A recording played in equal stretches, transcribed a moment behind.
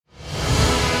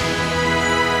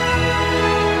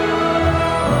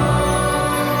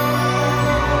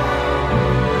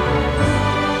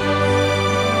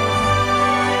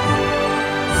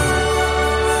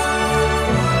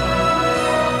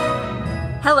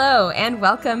Hello, and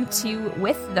welcome to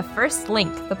With the First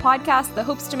Link, the podcast that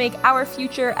hopes to make our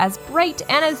future as bright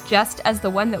and as just as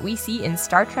the one that we see in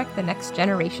Star Trek: The Next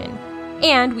Generation.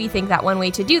 And we think that one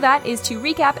way to do that is to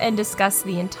recap and discuss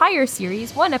the entire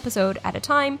series one episode at a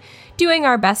time, doing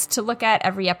our best to look at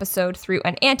every episode through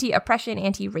an anti-oppression,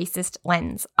 anti-racist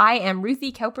lens. I am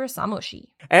Ruthie Kauper-Samoshi.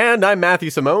 And I'm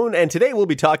Matthew Simone, and today we'll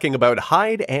be talking about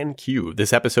Hyde and Q.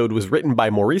 This episode was written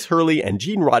by Maurice Hurley and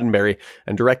Gene Roddenberry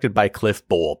and directed by Cliff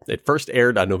Bole. It first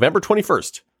aired on November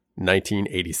 21st,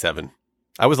 1987.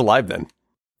 I was alive then.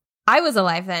 I was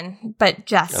alive then, but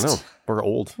just. I know. We're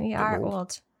old. We are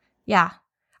old. Yeah.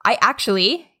 I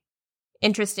actually,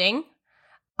 interesting,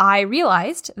 I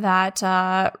realized that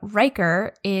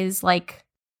Riker is like,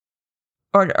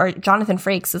 or Jonathan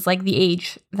Frakes is like the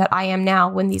age that I am now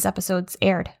when these episodes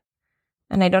aired.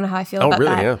 And I don't know how I feel about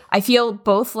really? that. Yeah. I feel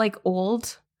both like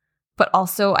old, but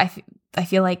also I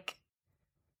feel like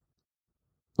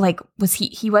was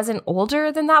he wasn't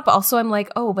older than that, but also I'm like,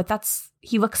 oh, but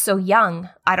he looks so young.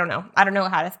 I don't know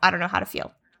how to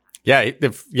feel. Yeah,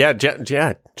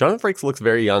 Jonathan Frakes looks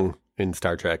very young in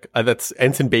Star Trek. That's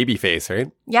Ensign Babyface,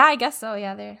 right? Yeah, I guess so.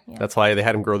 Yeah, That's why they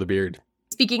had him grow the beard.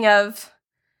 Speaking of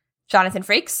Jonathan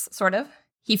Frakes, sort of,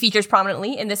 he features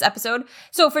prominently in this episode.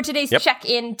 So for today's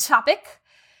check-in topic,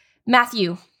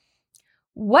 Matthew,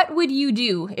 what would you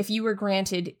do if you were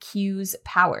granted Q's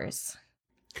powers?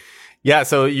 Yeah,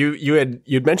 so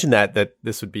you'd mentioned that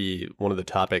this would be one of the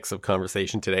topics of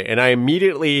conversation today, and I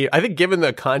think given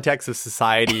the context of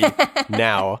society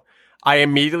now, I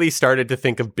immediately started to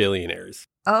think of billionaires.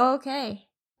 Okay.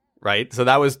 Right? So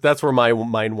that's where my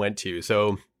mind went to.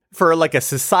 So for like a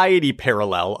society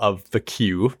parallel of the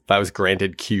Q, if I was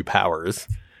granted Q powers,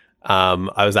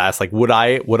 I was asked like, would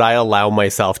I allow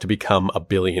myself to become a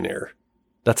billionaire?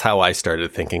 That's how I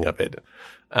started thinking of it.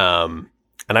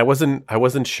 And I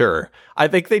wasn't sure. I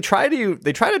think they try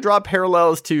to draw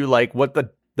parallels to like what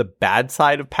the bad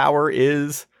side of power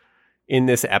is in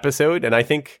this episode, and I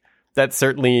think that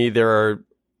certainly there's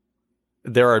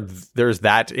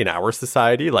that in our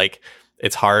society. Like,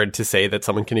 it's hard to say that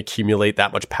someone can accumulate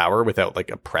that much power without like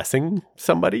oppressing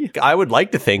somebody. I would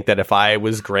like to think that if I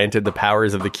was granted the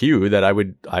powers of the Q, that I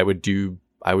would do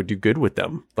good with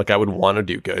them. Like, I would want to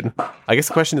do good. I guess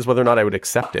the question is whether or not I would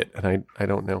accept it, and I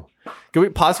don't know. Can we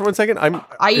pause for 1 second?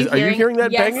 Are you hearing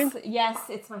that banging? Yes,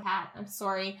 it's my cat. I'm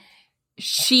sorry.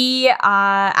 She,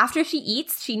 after she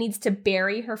eats, she needs to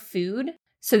bury her food.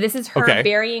 So this is her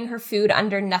burying her food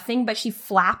under nothing, but she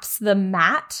flaps the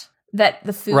mat that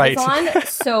the food is on.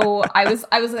 So I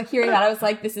was like hearing that. I was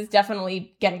like, this is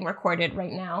definitely getting recorded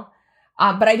right now.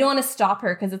 But I don't want to stop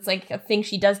her because it's like a thing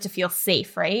she does to feel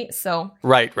safe, right? So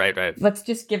right. Let's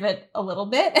just give it a little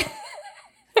bit.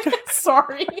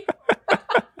 Sorry.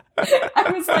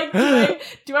 I was like,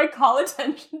 do I call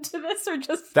attention to this or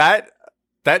just that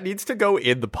needs to go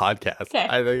in the podcast? Okay.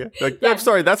 I think I'm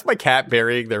sorry, that's my cat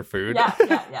burying their food.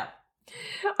 Yeah.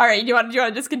 All right, do you want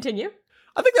to just continue?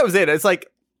 I think that was it. It's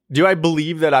like, do I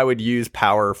believe that I would use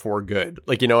power for good?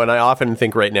 Like, and I often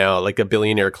think right now, like a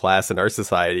billionaire class in our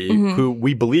society who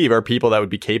we believe are people that would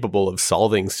be capable of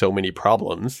solving so many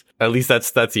problems. At least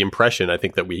that's the impression I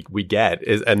think that we get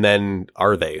is, and then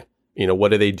are they? What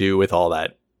do they do with all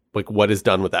that? Like, what is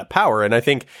done with that power? And I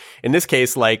think in this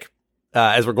case, like,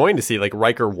 as we're going to see, like,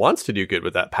 Riker wants to do good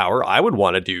with that power. I would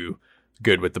want to do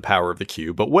good with the power of the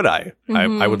Q, but would I?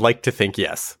 I would like to think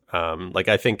yes.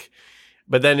 I think,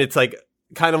 but then it's like,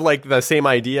 kind of like the same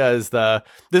idea as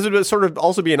this would sort of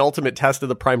also be an ultimate test of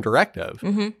the Prime Directive.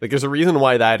 Like, there's a reason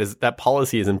why that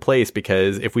policy is in place,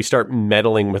 because if we start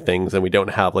meddling with things and we don't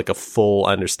have like a full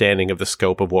understanding of the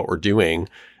scope of what we're doing,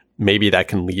 maybe that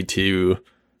can lead to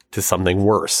something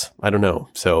worse. I don't know.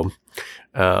 So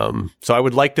I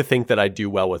would like to think that I do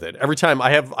well with it. Every time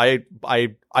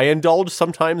I indulge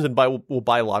sometimes and will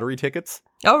buy lottery tickets.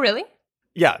 Oh, really?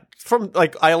 Yeah, from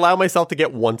like I allow myself to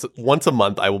get once a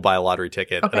month. I will buy a lottery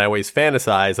ticket, and I always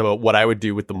fantasize about what I would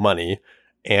do with the money.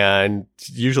 And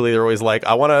usually they're always like,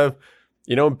 I want to,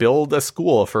 build a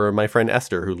school for my friend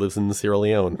Esther who lives in Sierra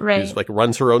Leone, who's like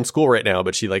runs her own school right now,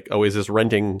 but she like always is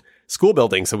renting school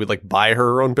buildings. So we'd like buy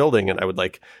her own building, and I would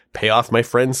like pay off my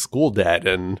friend's school debt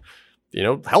and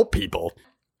help people.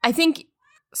 I think.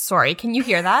 Sorry, can you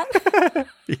hear that?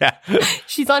 Yeah,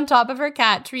 she's on top of her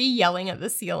cat tree yelling at the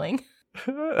ceiling.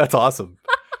 That's awesome.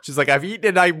 She's like, I've eaten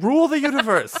and I rule the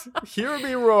universe. Hear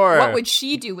me roar. What would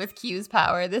she do with Q's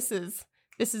power? This is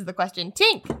the question.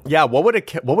 Tink. Yeah, what would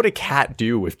a cat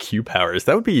do with Q powers?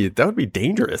 That would be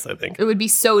dangerous, I think. It would be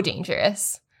so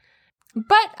dangerous.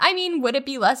 But, I mean, would it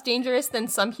be less dangerous than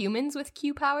some humans with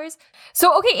Q powers?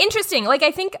 So, okay, interesting. Like,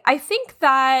 I think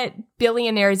that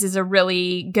billionaires is a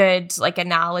really good, like,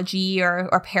 analogy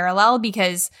or parallel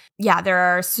because, yeah, there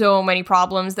are so many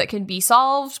problems that can be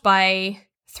solved by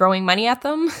throwing money at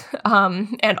them.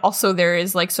 And also there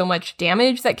is, like, so much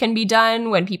damage that can be done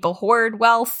when people hoard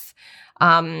wealth.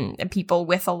 And people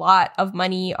with a lot of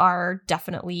money are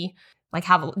definitely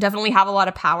have a lot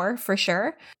of power, for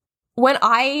sure. When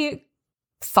I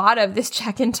thought of this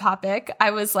check-in topic,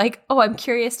 I was like, oh, I'm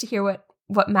curious to hear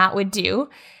what Matt would do.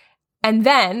 And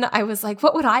then I was like,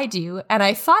 what would I do? And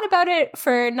I thought about it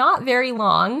for not very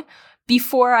long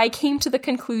before I came to the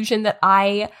conclusion that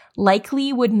I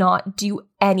likely would not do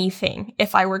anything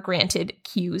if I were granted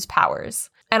Q's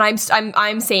powers. And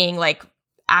I'm saying, like,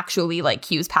 actually, like,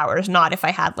 Q's powers, not if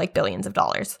I had, like, billions of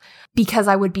dollars, because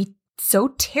I would be so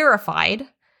terrified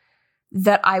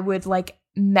that I would, like,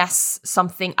 mess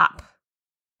something up.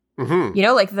 Mm-hmm. You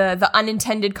know, like the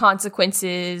unintended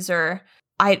consequences, or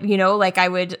I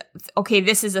would, okay,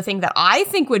 this is a thing that I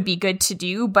think would be good to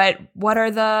do, but what are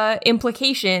the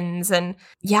implications? And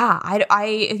yeah,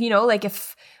 I like,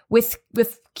 if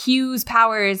with Q's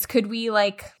powers, could we,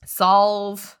 like,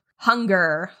 solve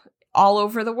hunger all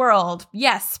over the world?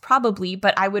 Yes, probably,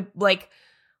 but I would, like,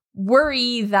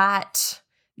 worry that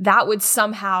would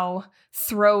somehow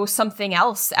throw something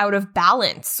else out of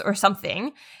balance or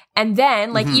something. And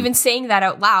then, like, even saying that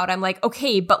out loud, I'm like,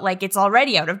 okay, but, like, it's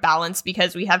already out of balance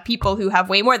because we have people who have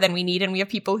way more than we need, and we have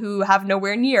people who have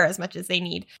nowhere near as much as they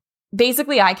need.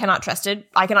 Basically, I cannot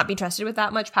be trusted with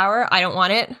that much power. I don't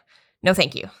want it. No,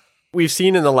 thank you. We've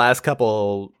seen in the last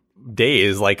couple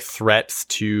days, like, threats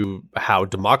to how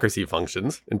democracy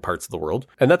functions in parts of the world.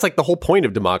 And that's, like, the whole point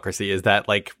of democracy, is that,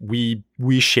 like, we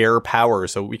share power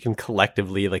so we can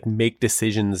collectively, like, make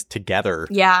decisions together.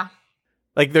 Yeah.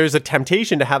 Like, there's a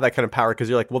temptation to have that kind of power because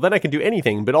you're like, well, then I can do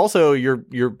anything. But also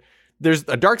there's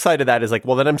a dark side of that is, like,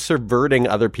 well, then I'm subverting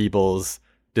other people's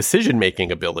decision-making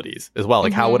abilities as well.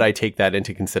 Like, how would I take that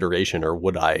into consideration, or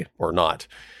would I or not,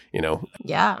 you know?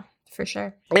 Yeah, for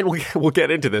sure. And we'll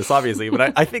get into this, obviously.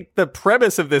 But I think the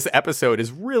premise of this episode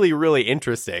is really, really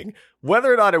interesting.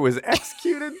 Whether or not it was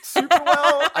executed super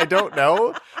well, I don't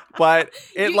know. But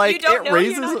it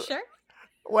raises... You're not sure?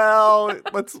 Well,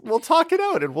 we'll talk it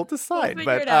out and we'll decide.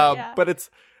 But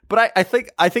I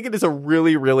think it is a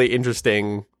really, really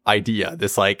interesting idea.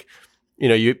 This, like, you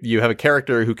know, you have a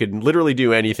character who can literally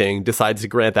do anything, decides to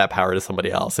grant that power to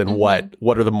somebody else, and what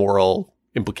are the moral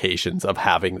implications of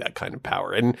having that kind of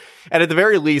power? And at the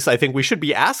very least, I think we should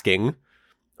be asking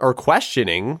or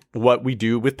questioning what we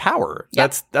do with power.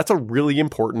 Yep. That's a really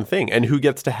important thing. And who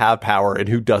gets to have power and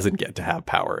who doesn't get to have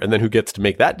power, and then who gets to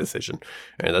make that decision.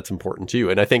 And that's important too.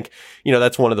 And I think, you know,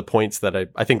 that's one of the points that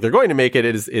I think they're going to make it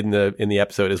is in the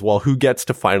episode as well. Who gets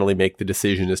to finally make the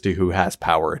decision as to who has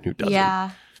power and who doesn't? Yeah.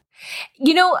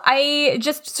 You know, I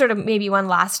just sort of maybe one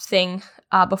last thing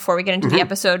before we get into the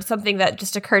episode, something that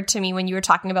just occurred to me when you were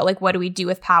talking about, like, what do we do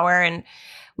with power, and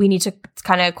we need to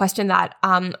kind of question that.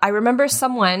 I remember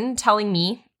someone telling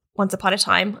me once upon a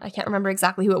time, I can't remember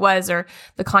exactly who it was or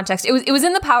the context. It was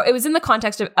in the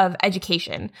context of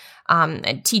education,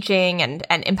 and teaching and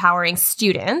empowering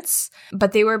students.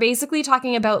 But they were basically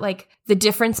talking about, like, the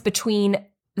difference between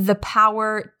the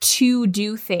power to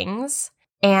do things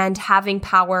and having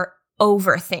power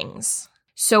over things.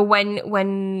 So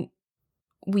when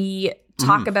we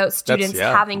talk about students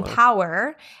having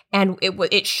power, and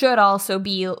it should also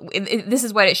be, this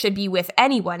is what it should be with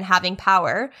anyone having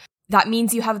power. That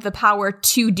means you have the power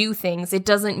to do things. It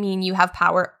doesn't mean you have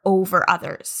power over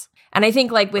others. And I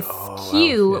think, like, with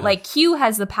Q, like, Q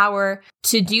has the power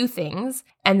to do things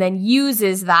and then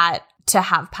uses that to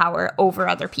have power over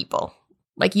other people.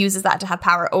 Like, uses that to have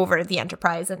power over the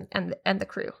Enterprise and the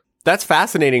crew. That's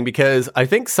fascinating, because I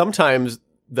think sometimes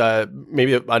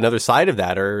maybe another side of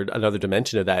that, or another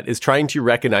dimension of that, is trying to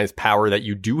recognize power that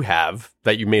you do have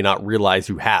that you may not realize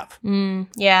you have.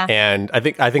 Yeah. And I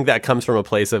think that comes from a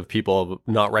place of people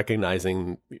not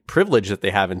recognizing privilege that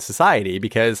they have in society,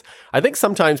 because I think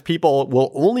sometimes people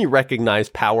will only recognize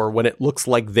power when it looks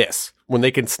like this, when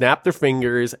they can snap their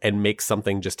fingers and make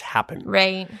something just happen.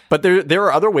 Right. But there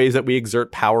are other ways that we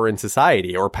exert power in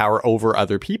society, or power over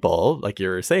other people, like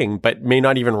you're saying, but may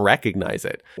not even recognize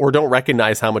it, or don't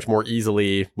recognize how much more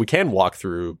easily we can walk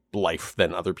through life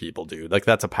than other people do. Like,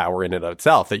 that's a power in and of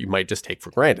itself that you might just take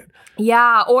for granted.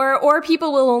 Yeah, or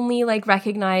people will only, like,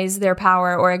 recognize their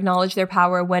power or acknowledge their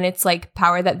power when it's, like,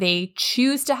 power that they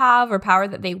choose to have or power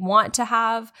that they want to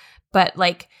have. But,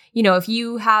 like, you know, if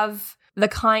you have the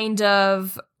kind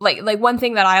of like one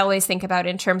thing that I always think about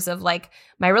in terms of like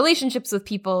my relationships with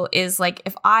people is like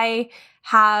if I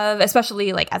have,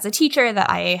 especially like as a teacher, that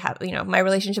I have, you know, my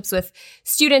relationships with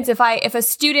students, if a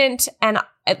student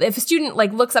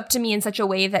like looks up to me in such a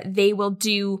way that they will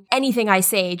do anything I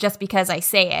say just because I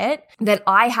say it, that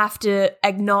I have to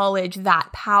acknowledge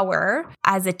that power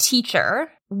as a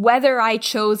teacher, whether I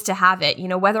chose to have it, you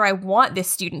know, whether I want this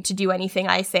student to do anything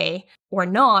I say or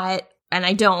not. And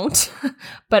I don't,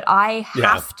 but I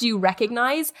have to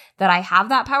recognize that I have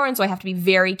that power. And so I have to be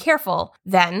very careful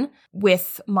then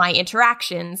with my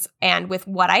interactions and with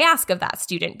what I ask of that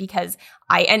student, because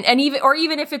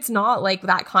even if it's not like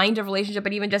that kind of relationship,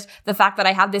 but even just the fact that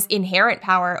I have this inherent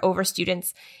power over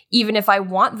students, even if I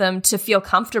want them to feel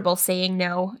comfortable saying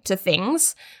no to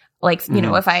things, like, you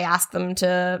know, if I ask them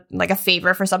to like a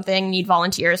favor for something, need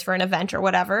volunteers for an event or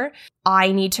whatever,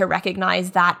 I need to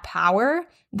recognize that power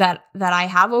that I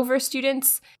have over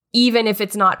students, even if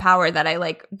it's not power that I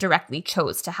like directly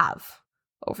chose to have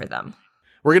over them.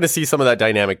 We're going to see some of that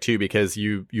dynamic too, because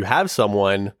you have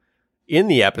someone in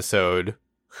the episode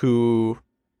who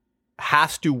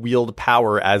has to wield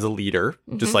power as a leader,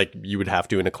 just like you would have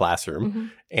to in a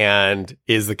classroom, and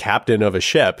is the captain of a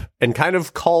ship and kind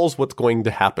of calls what's going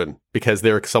to happen because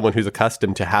they're someone who's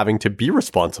accustomed to having to be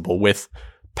responsible with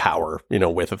power, you know,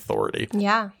 with authority.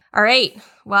 Yeah. All right.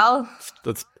 Well,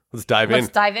 let's dive in.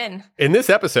 Let's dive in. In this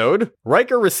episode,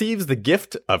 Riker receives the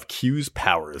gift of Q's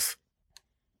powers.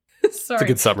 Sorry. It's a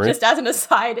good summary. Just as an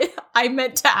aside, I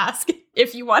meant to ask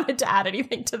if you wanted to add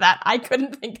anything to that. I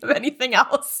couldn't think of anything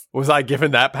else. Was I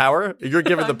given that power? You're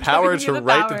given the power to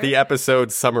write the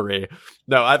episode summary.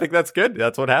 No, I think that's good.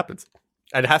 That's what happens.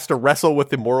 And has to wrestle with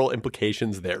the moral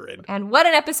implications therein. And what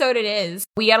an episode it is.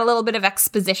 We get a little bit of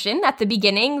exposition at the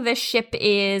beginning. The ship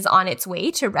is on its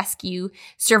way to rescue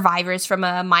survivors from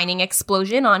a mining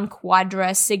explosion on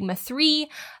Quadra Sigma 3.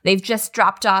 They've just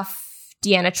dropped off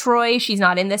Deanna Troi. She's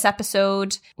not in this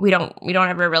episode. We don't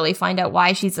ever really find out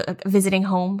why she's visiting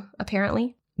home,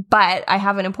 apparently. But I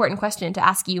have an important question to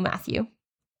ask you, Matthew.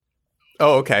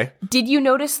 Oh, okay. Did you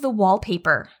notice the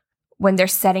wallpaper when they're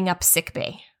setting up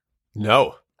sickbay?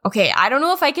 No. Okay, I don't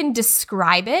know if I can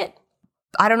describe it.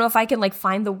 I don't know if I can like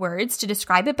find the words to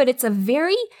describe it, but it's a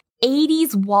very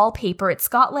 80s wallpaper. It's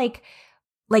got like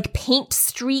paint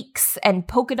streaks and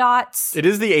polka dots. It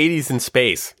is the 80s in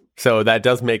space, so that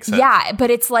does make sense. Yeah, but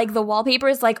it's like the wallpaper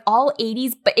is like all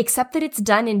 80s, but except that it's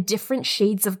done in different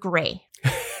shades of gray.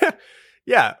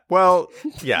 Yeah, well,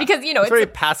 yeah. Because, you know, it's very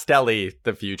pastel-y,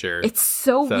 the future. It's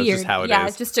so weird. Just how it is.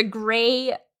 It's just a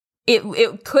gray.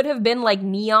 It could have been like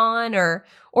neon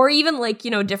or even like,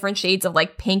 you know, different shades of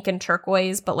like pink and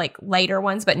turquoise, but like lighter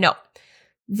ones. But no,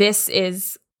 this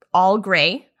is all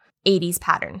gray, 80s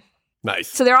pattern. Nice.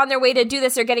 So they're on their way to do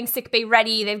this. They're getting sickbay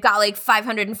ready. They've got like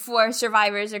 504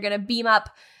 survivors. They're going to beam up,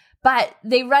 but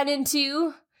they run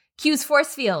into Q's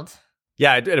force field.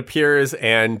 Yeah, it appears.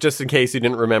 And just in case you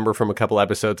didn't remember from a couple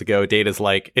episodes ago, Data's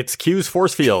like, it's Q's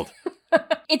force field.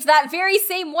 It's that very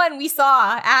same one we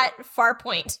saw at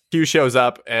Farpoint. Q shows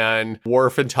up and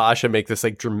Worf and Tasha make this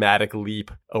like dramatic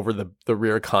leap over the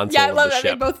rear console of the ship. Yeah, I love that.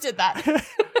 They both did that.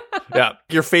 Yeah.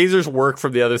 Your phasers work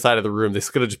from the other side of the room. They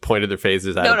could have just pointed their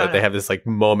phasers at it, but they have this like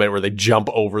moment where they jump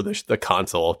over the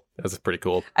console. That's pretty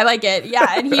cool. I like it.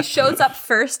 Yeah, and he shows up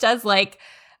first as like,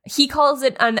 he calls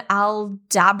it an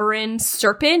Aldebaran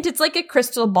serpent. It's like a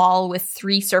crystal ball with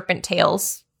 3 serpent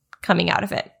tails coming out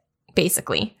of it,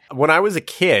 basically. When I was a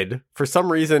kid, for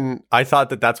some reason, I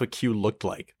thought that that's what Q looked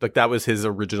like. Like that was his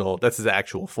that's his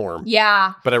actual form.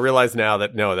 Yeah. But I realize now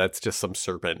that no, that's just some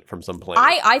serpent from some planet.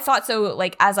 I thought so,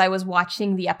 like, as I was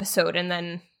watching the episode, and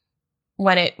then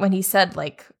when he said,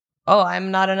 like, oh, I'm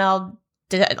not an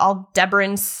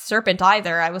Aldebaran serpent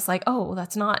either, I was like, oh,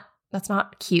 that's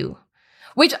not Q.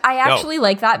 Which I actually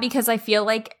like that, because I feel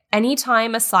like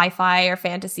anytime a sci-fi or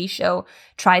fantasy show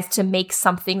tries to make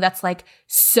something that's like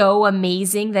so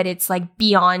amazing that it's like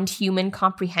beyond human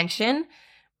comprehension,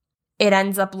 it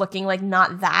ends up looking like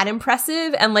not that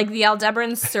impressive. And like the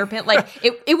Aldebaran serpent, like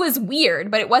it was weird,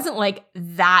 but it wasn't like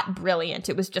that brilliant.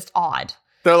 It was just odd.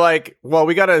 They're like, well,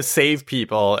 we got to save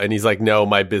people. And he's like, no,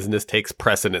 my business takes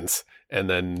precedence. And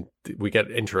then we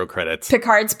get intro credits.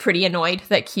 Picard's pretty annoyed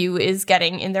that Q is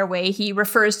getting in their way. He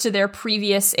refers to their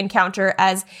previous encounter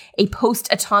as a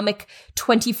post-atomic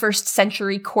 21st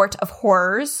century court of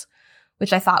horrors,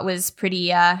 which I thought was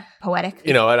pretty poetic.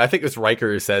 You know, and I think this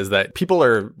Riker says that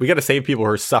we got to save people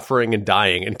who are suffering and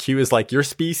dying. And Q is like, your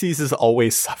species is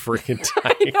always suffering and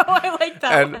dying. I know, I like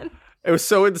that one. It was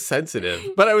so insensitive.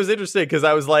 But it was interesting because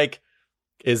I was like,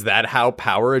 is that how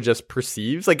power just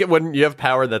perceives? Like when you have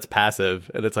power that's passive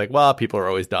and it's like, well, people are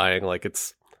always dying. Like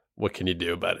it's, what can you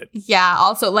do about it? Yeah.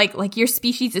 Also, like your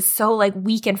species is so like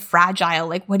weak and fragile.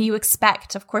 Like, what do you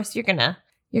expect? Of course, you're gonna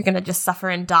just suffer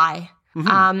and die.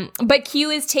 Mm-hmm. But Q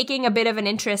is taking a bit of an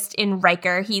interest in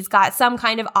Riker. He's got some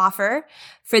kind of offer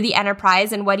for the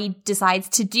Enterprise, and what he decides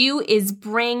to do is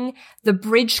bring the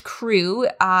bridge crew,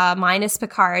 minus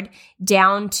Picard,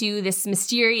 down to this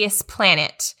mysterious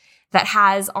planet that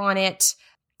has on it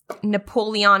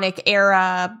Napoleonic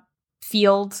era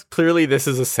field. Clearly, this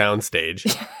is a soundstage,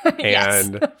 Yes.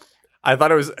 and I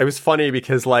thought it was funny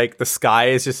because like the sky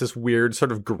is just this weird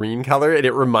sort of green color, and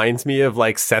it reminds me of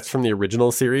like sets from the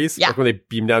original series. Yeah. Like when they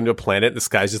beam down to a planet, the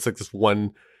sky's just like this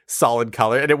one solid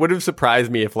color, and it would have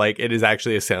surprised me if like it is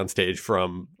actually a soundstage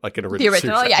from like an original. The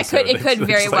original, yeah, it could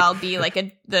very like, well be like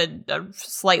a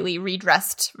slightly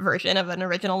redressed version of an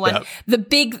original one. Yeah.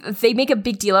 They make a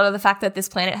big deal out of the fact that this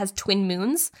planet has twin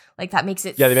moons. Like that makes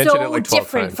it they mentioned it so like 12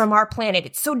 different times. from our planet.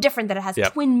 It's so different that it has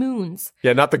twin moons.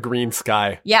 Yeah, not the green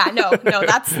sky. Yeah, no,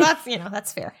 that's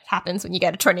that's fair. It happens when you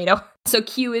get a tornado. So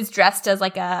Q is dressed as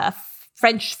like a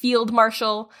French field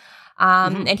marshal.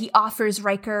 And he offers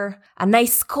Riker a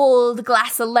nice cold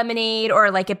glass of lemonade,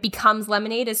 or like it becomes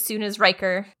lemonade as soon as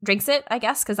Riker drinks it, I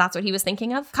guess, because that's what he was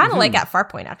thinking of. Kind of like at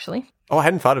Farpoint, actually. Oh, I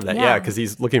hadn't thought of that. Yeah. Yeah, because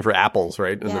he's looking for apples,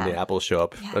 right? And then the apples show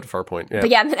up at Farpoint. Yeah.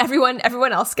 But yeah, and then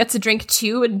everyone else gets a drink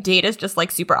too, and Data's just like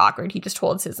super awkward. He just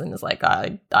holds his and is like,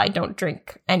 I don't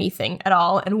drink anything at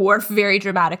all. And Worf very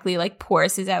dramatically like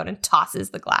pours his out and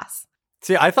tosses the glass.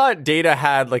 See, I thought Data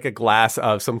had like a glass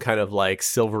of some kind of like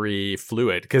silvery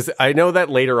fluid, because I know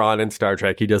that later on in Star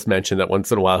Trek, he does mention that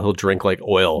once in a while he'll drink like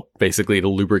oil, basically to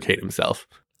lubricate himself.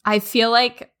 I feel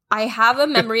like I have a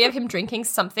memory of him drinking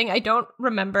something. I don't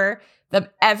remember them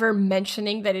ever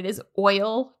mentioning that it is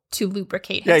oil to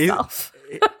lubricate himself.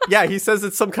 Yeah, he says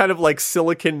it's some kind of like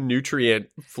silicon nutrient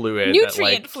fluid that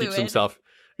like keeps himself.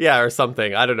 Yeah, or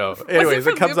something. I don't know. Anyways,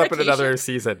 it comes up in another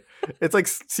season. It's like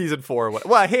season 4.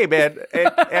 Well, hey, man,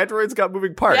 androids got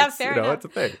moving parts. Yeah, fair enough. It's a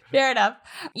thing. Fair enough.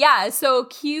 Yeah, so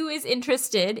Q is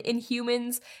interested in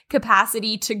humans'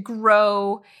 capacity to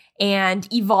grow and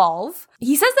evolve.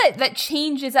 He says that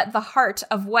change is at the heart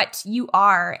of what you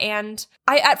are. And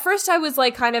at first I was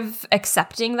like kind of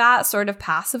accepting that sort of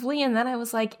passively. And then I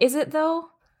was like, is it though?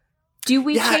 Do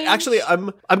we change? Actually,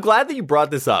 I'm glad that you brought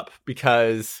this up,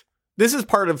 because this is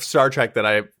part of Star Trek that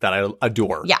I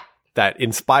adore. Yeah. That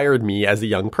inspired me as a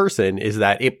young person, is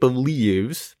that it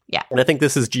believes, and I think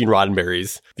this is Gene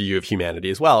Roddenberry's view of humanity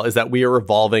as well, is that we are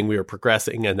evolving, we are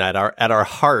progressing, and that at our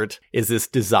heart is this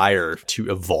desire to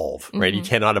evolve, right? You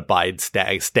cannot abide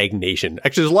stagnation.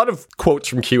 Actually, there's a lot of quotes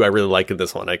from Q I really like in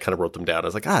this one. I kind of wrote them down. I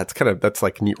was like, that's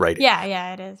like neat writing.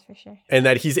 Yeah, it is for sure. And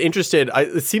that he's interested,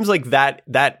 it seems like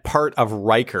that part of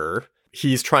Riker,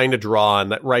 he's trying to draw on,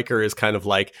 that Riker is kind of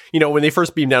like, when they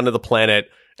first beam down to the planet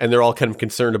and they're all kind of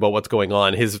concerned about what's going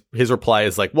on, his reply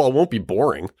is like, well, it won't be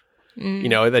boring.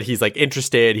 That he's like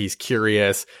interested, he's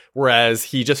curious, whereas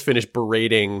he just finished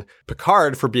berating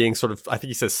Picard for being sort of, I think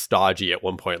he says stodgy at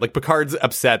one point. Like Picard's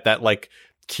upset that like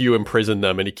Q imprisoned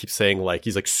them, and he keeps saying like,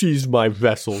 he's like, seize my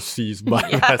vessel, seize my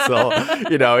vessel.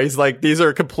 He's like, these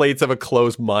are complaints of a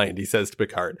closed mind, he says to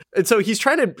Picard. And so he's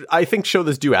trying to, I think, show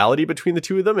this duality between the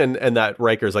two of them, and that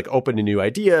Riker's like open to new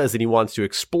ideas and he wants to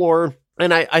explore.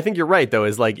 And I think you're right, though,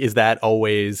 is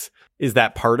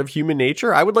that part of human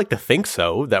nature? I would like to think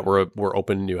so, that we're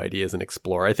open to new ideas and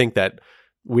explore. I think that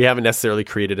we haven't necessarily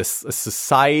created a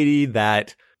society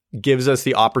that gives us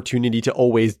the opportunity to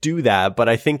always do that. But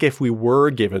I think if we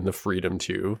were given the freedom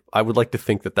to, I would like to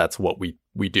think that that's what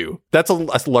we do. That's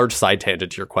a large side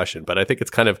tangent to your question, but I think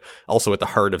it's kind of also at the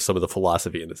heart of some of the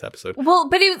philosophy in this episode. Well,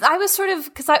 but I was sort of,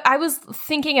 because I was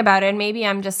thinking about it, and maybe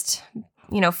I'm just,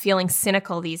 feeling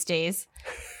cynical these days.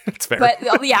 It's fair. But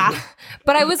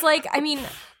but I was like, I mean,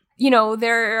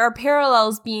 there are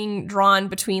parallels being drawn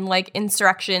between like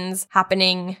insurrections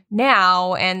happening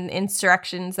now and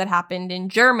insurrections that happened in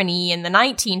Germany in the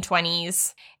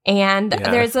 1920s. And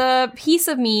there's a piece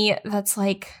of me that's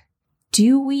like,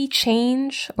 do we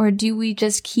change, or do we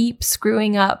just keep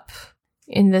screwing up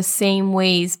in the same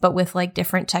ways, but with like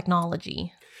different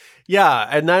technology? Yeah.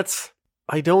 And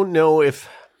I don't know if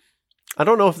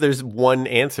there's one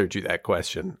answer to that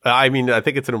question. I mean, I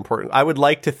think it's I would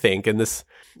like to think, and this,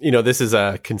 this is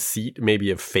a conceit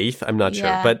maybe of faith, I'm not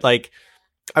sure, but like,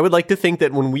 I would like to think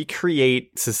that when we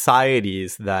create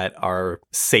societies that are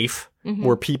safe,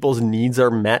 where people's needs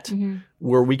are met,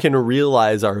 where we can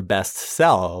realize our best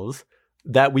selves,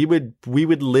 that we would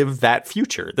live that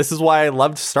future. This is why I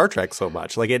loved Star Trek so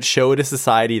much. Like, it showed a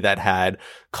society that had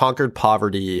conquered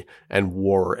poverty and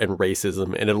war and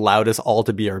racism, and it allowed us all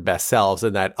to be our best selves,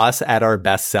 and that us at our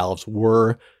best selves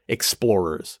were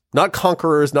explorers, not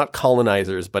conquerors, not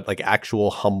colonizers, but like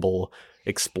actual humble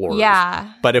explorers.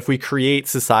 Yeah. But if we create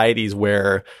societies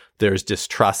where there's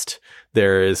distrust,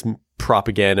 there is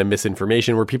propaganda,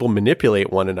 misinformation, where people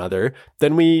manipulate one another,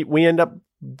 then we end up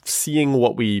seeing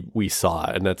what we saw.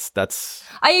 And that's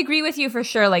I agree with you for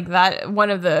sure. Like, that one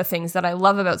of the things that I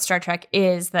love about Star Trek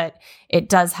is that it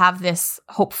does have this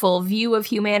hopeful view of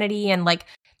humanity, and like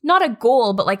not a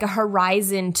goal, but like a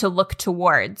horizon to look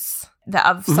towards,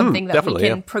 of something that we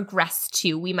can progress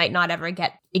to. We might not ever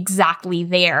get exactly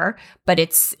there, but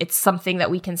it's something that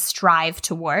we can strive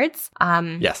towards.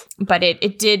 Yes. But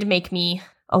it did make me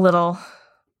a little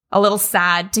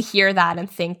sad to hear that and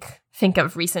think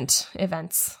of recent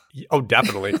events. Oh,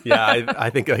 definitely. Yeah, I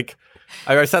think like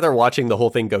I sat there watching the whole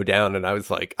thing go down, and I was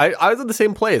like, I was in the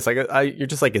same place. Like, you're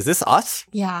just like, is this us?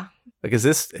 Yeah. Like, is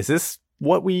this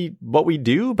what we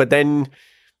do? But then,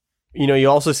 you know, you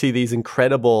also see these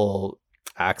incredible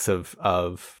acts of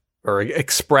or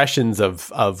expressions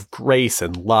of grace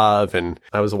and love. And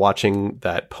I was watching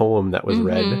that poem that was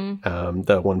read,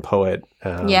 the one poet.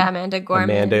 Amanda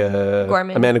Gorman.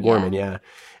 Amanda Gorman, yeah.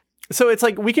 So it's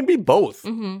like, we can be both,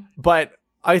 but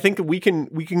I think we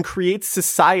can create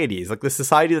societies, like the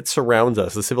society that surrounds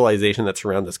us, the civilization that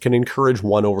surrounds us, can encourage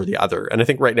one over the other. And I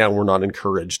think right now we're not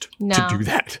encouraged to do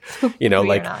that. You know,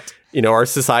 like, you know, our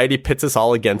society pits us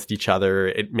all against each other.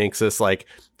 It makes us like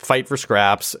fight for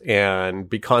scraps and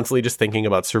be constantly just thinking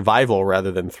about survival rather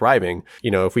than thriving.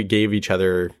 You know, if we gave each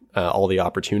other all the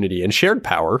opportunity and shared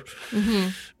power,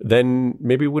 then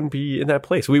maybe we wouldn't be in that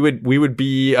place. We would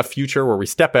be a future where we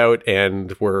step out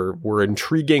and we're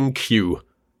intriguing Q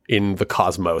in the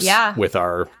cosmos with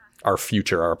our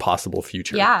future, our possible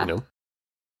future. Yeah. You know,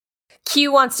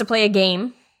 Q wants to play a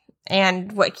game.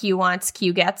 And what Q wants,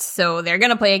 Q gets. So they're going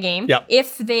to play a game. Yep.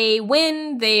 If they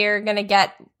win, they're going to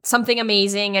get something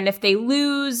amazing. And if they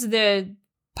lose, the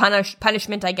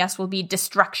punishment, I guess, will be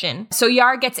destruction. So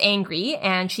Yar gets angry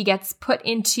and she gets put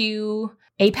into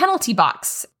a penalty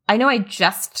box. I know I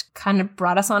just kind of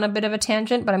brought us on a bit of a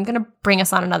tangent, but I'm going to bring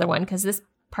us on another one because this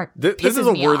part this is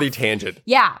a worthy tangent.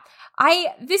 Yeah.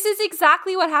 This is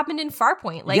exactly what happened in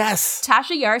Farpoint. Like, yes.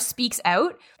 Tasha Yar speaks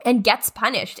out and gets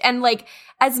punished. And like,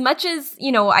 as much as,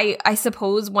 you know, I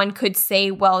suppose one could say,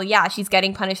 well, yeah, she's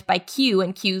getting punished by Q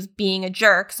and Q's being a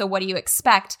jerk. So what do you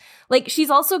expect? Like,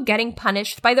 she's also getting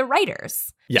punished by the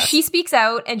writers. Yes. She speaks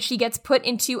out and she gets put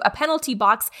into a penalty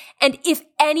box. And if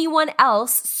anyone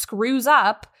else screws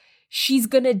up, she's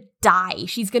going to die.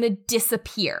 She's going to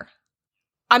disappear.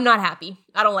 I'm not happy.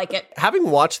 I don't like it.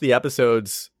 Having watched the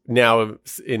episodes now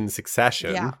in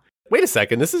succession, wait a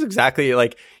second, this is exactly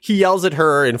like, he yells at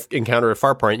her in Encounter at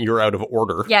Farpoint, you're out of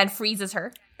order. Yeah, and freezes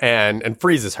her. And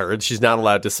freezes her. She's not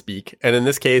allowed to speak. And in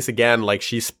this case, again, like,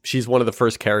 she's one of the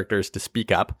first characters to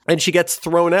speak up, and she gets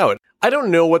thrown out. I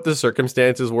don't know what the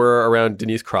circumstances were around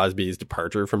Denise Crosby's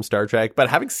departure from Star Trek, but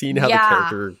having seen how the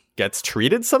character gets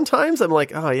treated sometimes, I'm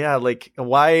like, oh yeah, like,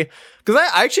 why? Because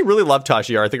I actually really love Tasha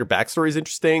Yar. I think her backstory is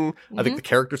interesting. I think the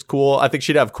character's cool. I think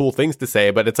she'd have cool things to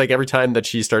say, but it's like every time that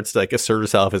she starts to like assert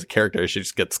herself as a character, she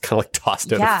just gets kind of like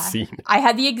tossed out of the scene. I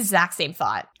had the exact same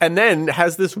thought. And then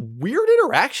has this weird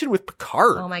interaction with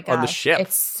Picard on the ship.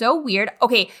 It's so weird.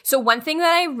 Okay, so one thing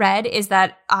that I read is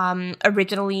that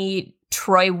originally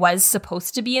Troy was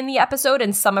supposed to be in the episode,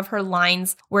 and some of her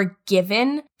lines were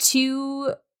given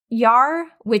to Yar,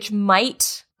 which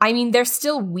might, I mean, they're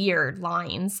still weird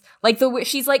lines. Like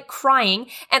she's like crying.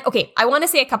 And okay, I want to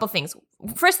say a couple things.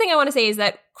 First thing I want to say is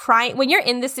that crying, when you're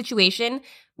in this situation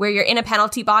where you're in a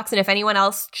penalty box and if anyone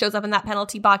else shows up in that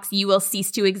penalty box, you will cease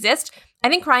to exist. I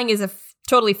think crying is a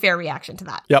totally fair reaction to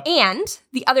that. Yep. And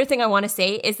the other thing I want to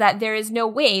say is that there is no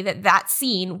way that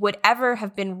scene would ever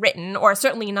have been written, or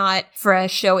certainly not for a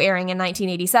show airing in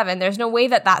 1987. There's no way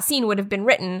that scene would have been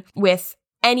written with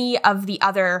any of the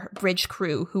other bridge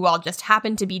crew who all just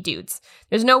happen to be dudes.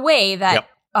 There's no way that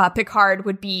Picard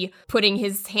would be putting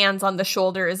his hands on the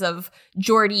shoulders of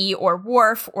Geordi or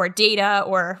Worf or Data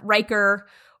or Riker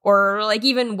or like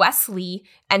even Wesley,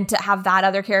 and to have that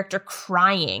other character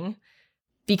crying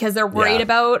because they're worried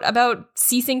about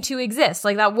ceasing to exist.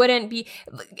 Like, that wouldn't be,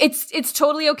 it's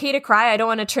totally okay to cry. I don't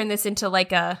want to turn this into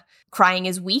like a crying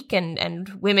is weak and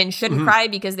women shouldn't cry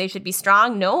because they should be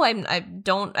strong. No, I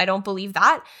don't believe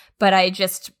that. But I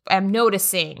just am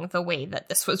noticing the way that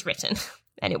this was written.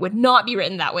 And it would not be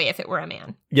written that way if it were a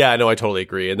man. Yeah, no, I totally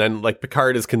agree. And then like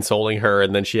Picard is consoling her,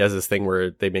 and then she has this thing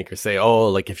where they make her say, "Oh,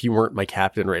 like if you weren't my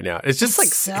captain right now." It's just like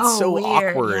it's so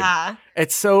weird. awkward. Yeah.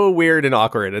 It's so weird and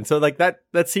awkward. And so like that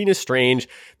scene is strange.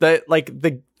 That like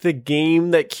the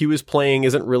game that Q is playing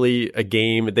isn't really a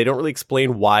game. They don't really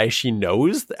explain why she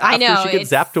knows after she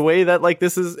gets zapped away that like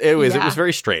this is it was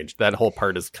very strange. That whole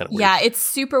part is kind of weird. Yeah, it's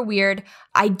super weird.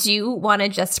 I do want to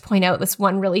just point out this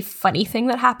one really funny thing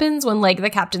that happens when like the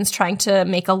captain's trying to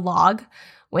make a log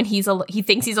when he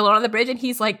thinks he's alone on the bridge, and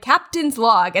he's like, "Captain's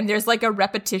log," and there's like a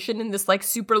repetition in this like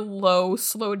super low,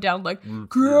 slowed down like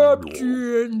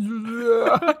 "Captain's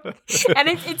log," and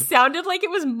it sounded like it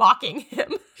was mocking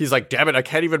him. He's like, "Damn it, I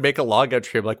can't even make a log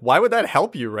entry." I'm like, why would that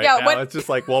help you now? It's just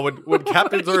like, well, when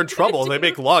captains are in trouble, they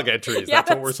make log entries. That's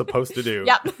what we're supposed to do.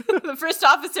 Yeah, the first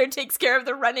officer takes care of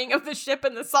the running of the ship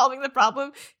and the solving the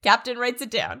problem. Captain writes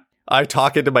it down. I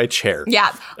talk into my chair.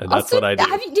 Yeah. And that's what I do.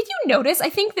 Did you notice, I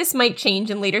think this might change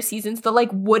in later seasons, the like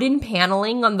wooden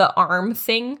paneling on the arm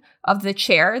thing of the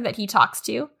chair that he talks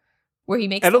to, where he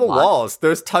makes and on the walls,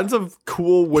 there's tons of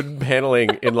cool wooden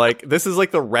paneling in like, this is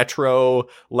like the retro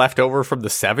leftover from the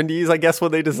 70s, I guess,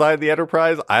 when they designed the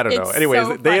Enterprise. I don't know. Anyways,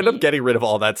 so they end up getting rid of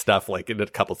all that stuff like in a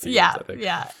couple seasons, I think.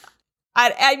 Yeah.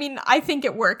 I mean, I think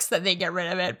it works that they get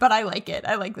rid of it, but I like it.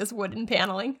 I like this wooden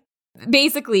paneling.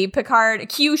 Basically,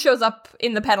 Q shows up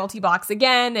in the penalty box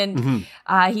again, and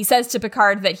he says to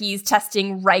Picard that he's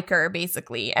testing Riker,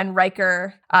 basically. And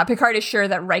Picard is sure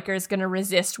that Riker is going to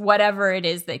resist whatever it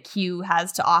is that Q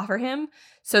has to offer him.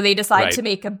 So they decide to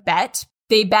make a bet.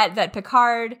 They bet that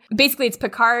it's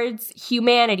Picard's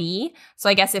humanity. So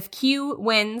I guess if Q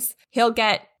wins, he'll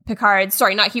get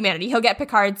he'll get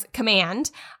Picard's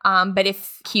command. But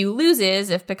if Q loses,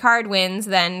 if Picard wins,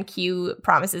 then Q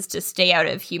promises to stay out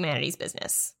of humanity's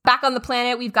business. Back on the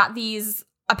planet, we've got these,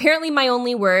 apparently my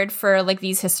only word for like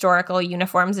these historical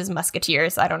uniforms is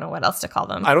musketeers. I don't know what else to call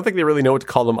them. I don't think they really know what to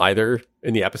call them either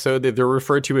in the episode. They're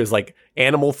referred to as like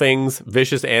animal things,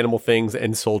 vicious animal things,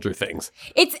 and soldier things.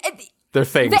 They're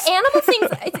things. The animal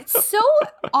things, it's so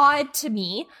odd to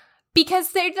me.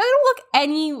 Because they don't look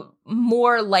any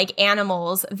more like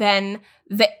animals than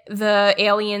the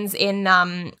aliens in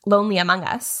Lonely Among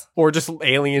Us. Or just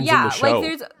aliens in the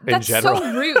show that's general.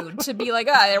 So rude to be like,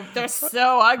 they're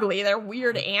so ugly. They're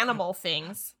weird animal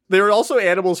things. They're also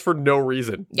animals for no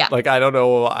reason. Yeah. Like, I don't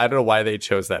know why they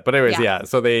chose that. But anyways,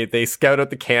 so they scout out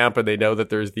the camp and they know that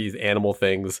there's these animal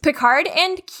things. Picard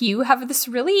and Q have this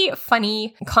really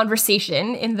funny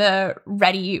conversation in the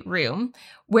ready room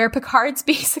where Picard's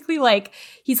basically like,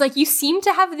 he's like, you seem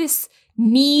to have this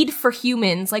need for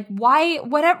humans. Like, why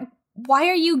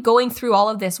are you going through all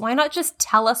of this? Why not just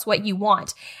tell us what you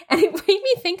want? And it made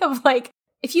me think of like,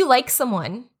 if you like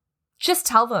someone, just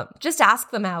tell them, just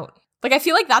ask them out. Like, I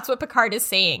feel like that's what Picard is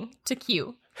saying to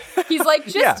Q. He's like,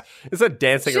 it's a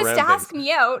dancing around. Just ask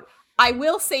me out. I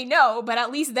will say no, but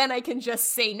at least then I can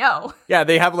just say no. Yeah,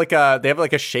 they have like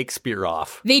a Shakespeare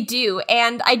off. They do,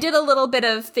 and I did a little bit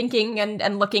of thinking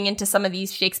and looking into some of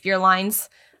these Shakespeare lines.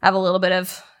 I have a little bit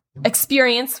of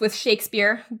experience with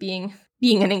Shakespeare, being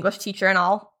an English teacher and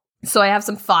all. So I have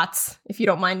some thoughts, if you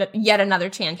don't mind, yet another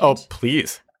tangent. Oh,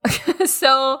 please.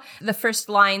 So the first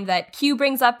line that Q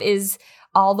brings up is,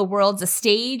 all the world's a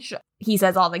stage. He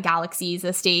says all the galaxies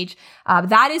a stage.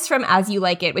 That is from As You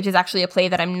Like It, which is actually a play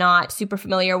that I'm not super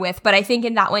familiar with. But I think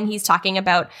in that one, he's talking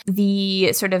about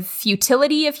the sort of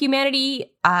futility of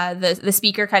humanity. The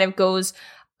speaker kind of goes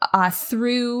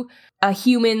through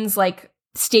humans' like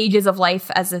stages of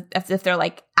life as if they're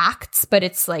like acts, but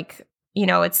it's like, you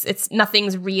know, it's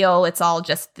nothing's real. It's all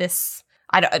just this.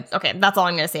 Okay, that's all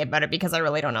I'm going to say about it because I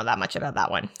really don't know that much about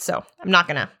that one. So I'm not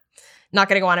going to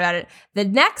go on about it. The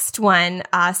next one,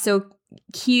 so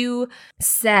Q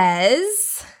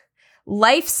says,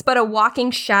 life's but a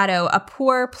walking shadow, a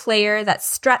poor player that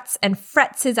struts and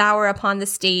frets his hour upon the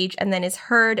stage and then is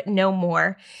heard no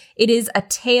more. It is a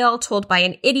tale told by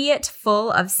an idiot full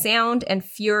of sound and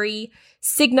fury,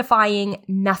 signifying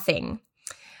nothing.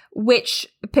 Which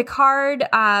Picard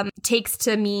takes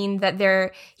to mean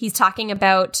that he's talking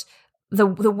about the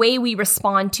way we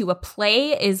respond to a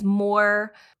play is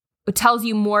more... It tells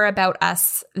you more about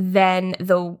us than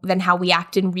how we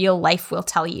act in real life will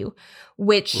tell you,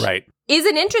 which is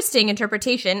an interesting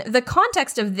interpretation. The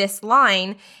context of this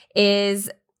line is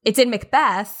it's in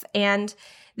Macbeth, and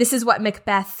this is what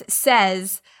Macbeth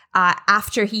says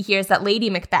after he hears that Lady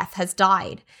Macbeth has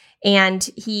died. And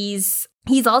he's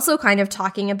also kind of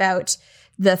talking about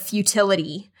the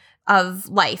futility of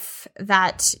life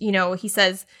that, you know, he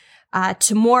says,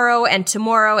 tomorrow and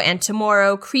tomorrow and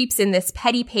tomorrow creeps in this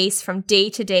petty pace from day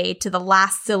to day to the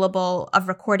last syllable of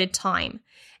recorded time.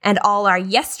 And all our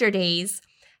yesterdays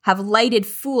have lighted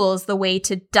fools the way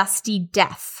to dusty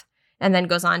death. And then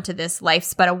goes on to this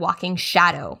life's but a walking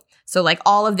shadow. So like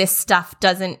all of this stuff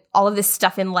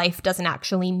in life doesn't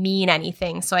actually mean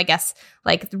anything. So I guess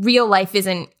like real life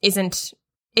isn't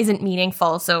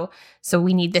meaningful. So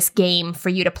we need this game for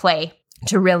you to play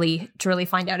to really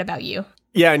find out about you.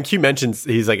 Yeah, and Q mentions,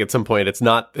 he's like, at some point, it's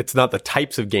not the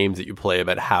types of games that you play,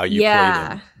 but how you play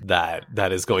them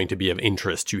that is going to be of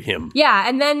interest to him. Yeah,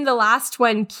 and then the last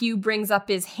one Q brings up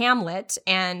is Hamlet,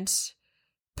 and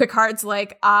Picard's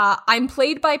like, I'm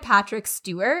played by Patrick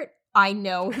Stewart. I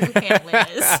know who Hamlet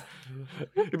is.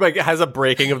 Like, it has a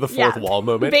breaking of the fourth wall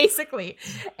moment. Basically.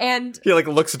 And he like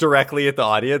looks directly at the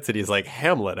audience and he's like,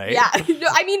 Hamlet, eh? Yeah. No,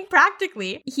 I mean,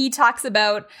 practically. He talks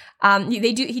about,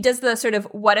 he does the sort of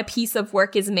what a piece of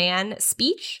work is man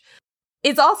speech.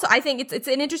 It's also, I think it's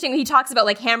an interesting, he talks about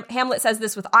like Hamlet says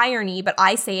this with irony, but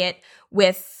I say it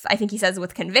with, I think he says it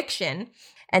with conviction.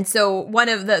 And so one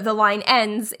of the line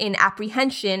ends in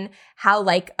apprehension, how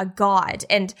like a god.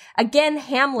 And again,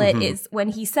 Hamlet is, when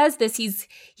he says this, he's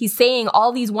saying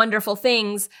all these wonderful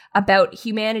things about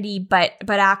humanity, but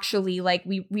actually like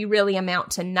we really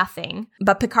amount to nothing.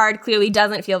 But Picard clearly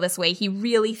doesn't feel this way. He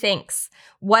really thinks,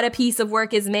 what a piece of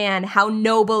work is man, how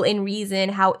noble in reason,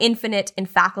 how infinite in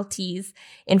faculties,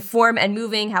 in form and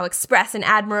moving, how express and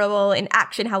admirable, in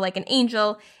action, how like an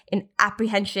angel, in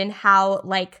apprehension, how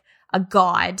like a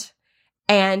god.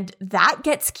 And that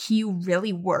gets Q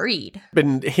really worried.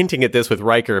 Been hinting at this with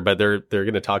Riker, but they're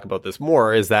going to talk about this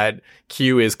more, is that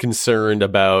Q is concerned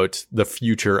about the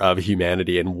future of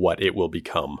humanity and what it will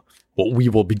become, what we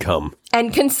will become.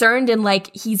 And concerned, and like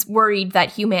he's worried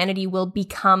that humanity will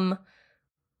become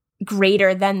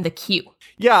greater than the Q.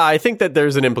 Yeah, I think that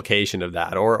there's an implication of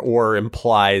that, or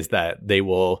implies that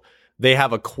they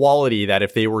have a quality that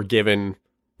if they were given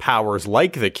powers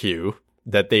like the Q,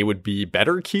 that they would be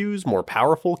better Qs, more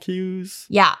powerful Qs.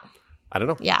 Yeah. I don't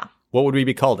know. Yeah. What would we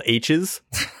be called? H's?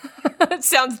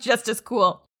 Sounds just as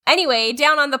cool. Anyway,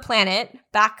 down on the planet,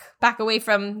 back away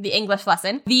from the English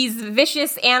lesson, these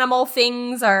vicious animal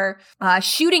things are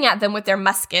shooting at them with their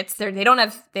muskets. They don't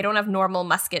have normal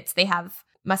muskets. They have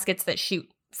muskets that shoot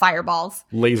fireballs.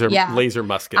 Laser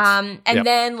muskets. And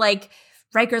then like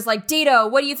Riker's like, Data,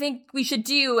 what do you think we should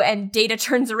do? And Data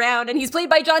turns around and he's played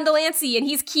by John Delancey and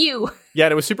he's Q. Yeah,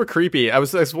 and it was super creepy.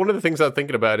 That's one of the things I was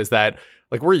thinking about, is that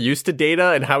like we're used to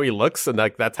Data and how he looks, and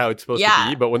like that's how it's supposed to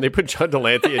be. But when they put John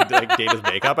Delancey in like Data's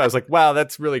makeup, I was like, wow,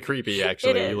 that's really creepy,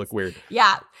 actually. You look weird.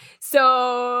 Yeah.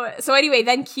 So anyway,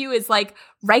 then Q is like,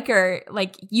 Riker,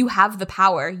 like, you have the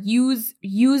power. Use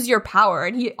your power.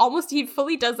 And he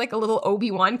fully does like a little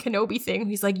Obi-Wan Kenobi thing.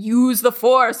 He's like, use the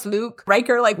Force, Luke.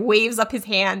 Riker like waves up his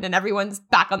hand and everyone's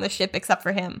back on the ship except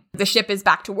for him. The ship is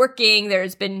back to working.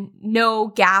 There's been no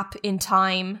gap in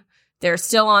time. They're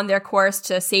still on their course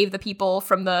to save the people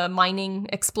from the mining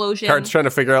explosion. Picard's trying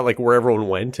to figure out like where everyone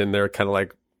went, and they're kind of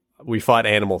like, we fought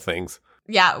animal things.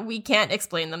 Yeah, we can't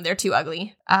explain them. They're too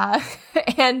ugly. But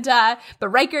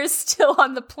Riker's still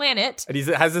on the planet. And he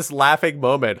has this laughing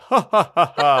moment. Ha ha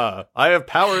ha ha. I have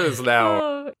powers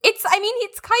now. It's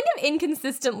kind of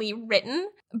inconsistently written.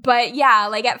 But yeah,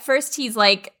 like at first he's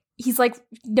like,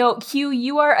 no, Q,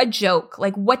 you are a joke.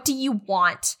 Like, what do you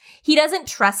want? He doesn't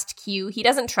trust Q. He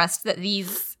doesn't trust that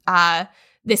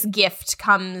this gift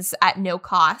comes at no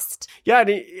cost. Yeah,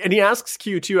 and he asks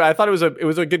Q too. I thought it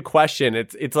was a good question.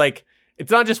 It's like, it's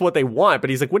not just what they want,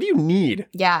 but he's like, what do you need?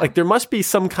 Yeah. Like, there must be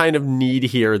some kind of need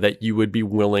here that you would be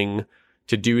willing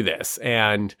to do this.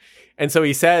 And so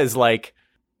he says, like,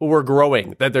 we're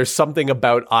growing, that there's something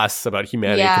about us, about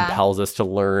humanity, compels us to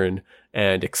learn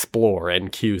and explore.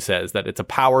 And Q says that it's a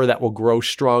power that will grow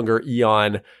stronger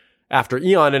eon after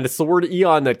eon. And it's the word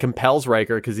eon that compels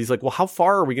Riker, because he's like, well, how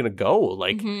far are we going to go?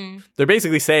 Like, they're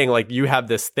basically saying, like, you have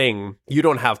this thing, you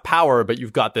don't have power, but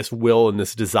you've got this will and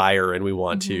this desire, and we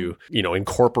want to,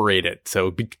 incorporate it.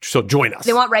 So join us.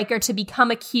 They want Riker to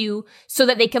become a Q so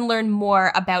that they can learn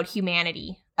more about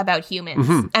humanity, about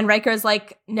humans. And Riker's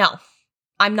like, no,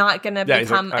 I'm not going to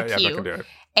become a Q. I'm not gonna do it.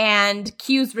 And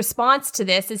Q's response to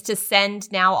this is to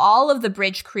send now all of the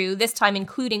bridge crew, this time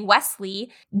including Wesley,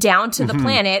 down to the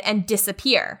planet and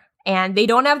disappear. And they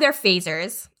don't have their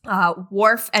phasers.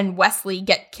 Worf and Wesley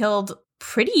get killed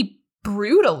pretty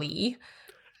brutally.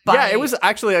 Yeah, it was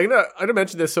actually, I'm gonna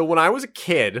mention this. So when I was a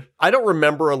kid, I don't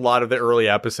remember a lot of the early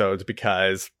episodes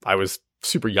because I was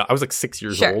super young. I was like 6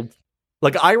 years old.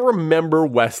 Like, I remember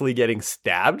Wesley getting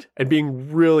stabbed and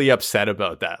being really upset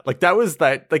about that. Like,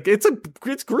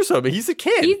 it's gruesome. He's a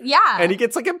kid. And he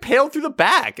gets, like, impaled through the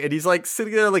back. And he's, like,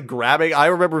 sitting there, like, grabbing. I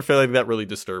remember feeling that really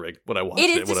disturbing when I watched it.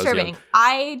 It is disturbing.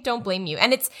 I don't blame you.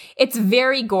 And it's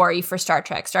very gory for Star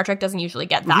Trek. Star Trek doesn't usually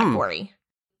get that gory.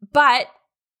 But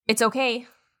it's okay.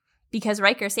 Because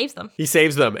Riker saves them. He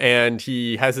saves them, and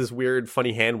he has this weird,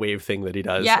 funny hand wave thing that he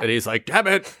does. Yeah. And he's like, damn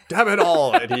it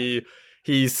all. And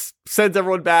he sends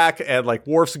everyone back, and, like,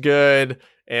 Worf's good,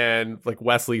 and, like,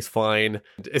 Wesley's fine.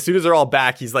 As soon as they're all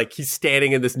back, he's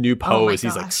standing in this new pose.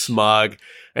 He's, like, smug,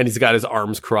 and he's got his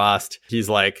arms crossed. He's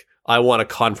like, I want a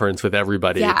conference with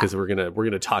everybody because we're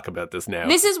gonna talk about this now.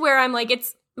 This is where I'm like,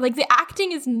 it's, like, the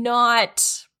acting is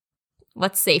not...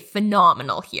 let's say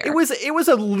phenomenal here. It was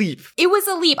a leap. It was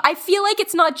a leap. I feel like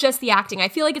it's not just the acting. I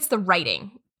feel like it's the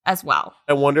writing as well.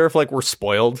 I wonder if, like, we're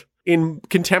spoiled. In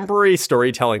contemporary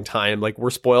storytelling time, like, we're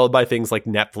spoiled by things like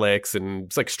Netflix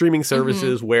and, like, streaming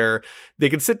services where they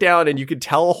could sit down and you could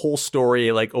tell a whole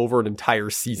story, like, over an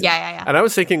entire season. Yeah. And I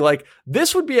was thinking, like,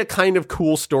 this would be a kind of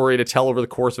cool story to tell over the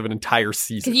course of an entire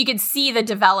season. Because you could see the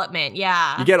development,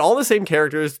 You get all the same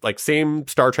characters, like, same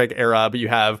Star Trek era, but you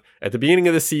have, at the beginning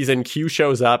of the season, Q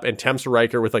shows up and tempts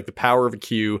Riker with, like, the power of a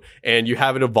Q, and you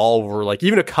have it evolve over, like,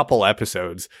 even a couple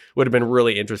episodes would have been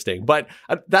really interesting. But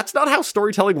that's not how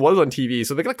storytelling was on TV,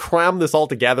 so they gotta cram this all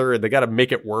together and they gotta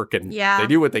make it work, and they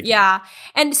do what they can. Yeah,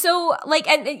 and so, like,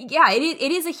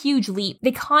 it is a huge leap.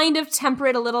 They kind of temper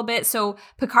it a little bit, so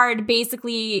Picard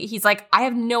basically, he's like, I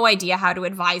have no idea how to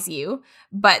advise you,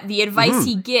 but the advice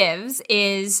he gives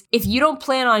is, if you don't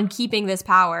plan on keeping this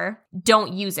power,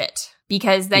 don't use it.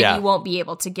 Because then you won't be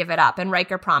able to give it up. And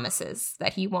Riker promises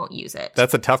that he won't use it.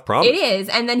 That's a tough promise. It is.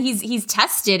 And then he's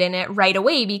tested in it right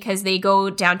away because they go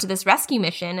down to this rescue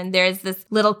mission and there's this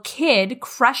little kid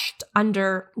crushed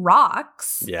under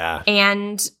rocks. Yeah.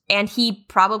 And he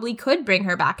probably could bring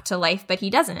her back to life, but he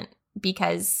doesn't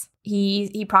because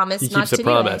he promised not to do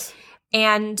it.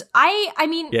 And I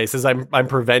mean... Yeah, he says, I'm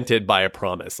prevented by a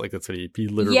promise. Like, that's what he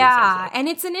literally says. Yeah, and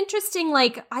it's an interesting,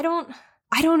 like, I don't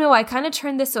know. I kind of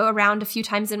turned this around a few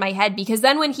times in my head because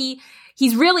then when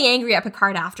he's really angry at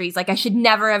Picard after, he's like, I should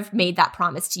never have made that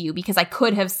promise to you because I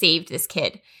could have saved this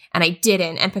kid and I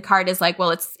didn't. And Picard is like,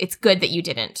 well, it's good that you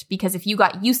didn't, because if you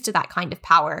got used to that kind of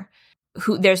power,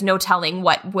 there's no telling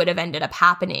what would have ended up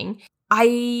happening.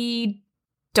 I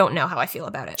don't know how I feel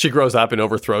about it. She grows up and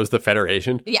overthrows the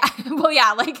Federation. Yeah. Well,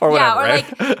 yeah, like, or whatever,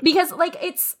 like, because, like,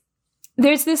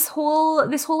 there's this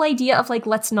whole idea of, like,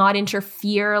 let's not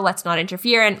interfere.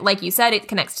 And like you said, it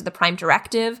connects to the Prime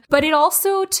Directive. But it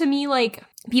also, to me, like,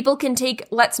 people can take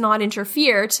let's not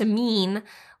interfere to mean,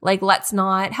 like, let's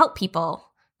not help people.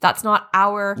 That's not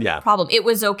our problem. It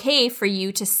was okay for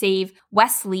you to save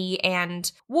Wesley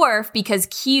and Worf because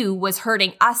Q was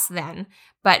hurting us then.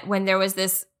 But when there was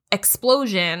this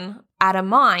explosion at a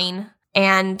mine,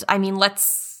 and, I mean,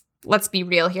 let's be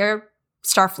real here,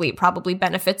 Starfleet probably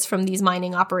benefits from these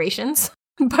mining operations.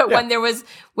 But when there was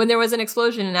an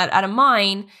explosion at a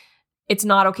mine, it's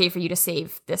not okay for you to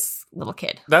save this little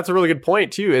kid. That's a really good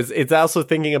point too. It's also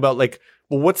thinking about, like,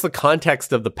 well, what's the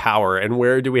context of the power and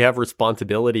where do we have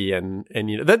responsibility, and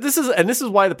you know, this is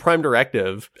why the Prime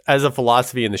Directive as a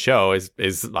philosophy in the show is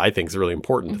I think is really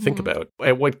important to think about.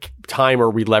 At what time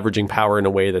are we leveraging power in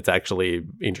a way that's actually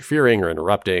interfering or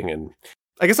interrupting? And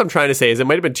I guess what I'm trying to say is it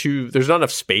might have been there's not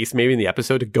enough space maybe in the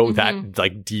episode to go that,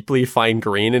 like, deeply fine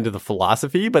grain into the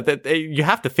philosophy, but that you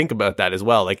have to think about that as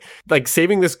well. Like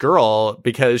saving this girl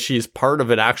because she's part of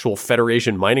an actual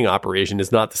Federation mining operation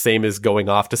is not the same as going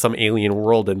off to some alien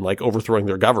world and, like, overthrowing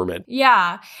their government.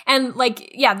 Yeah. And,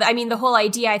 like, yeah, I mean, the whole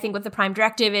idea, I think, with the Prime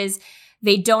Directive is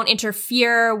they don't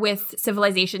interfere with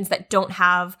civilizations that don't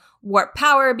have warp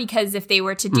power, because if they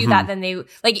were to do that, then they,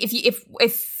 like,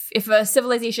 if a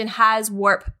civilization has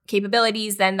warp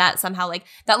capabilities, then that somehow, like,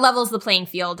 that levels the playing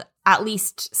field at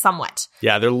least somewhat.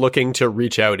 Yeah, they're looking to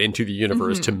reach out into the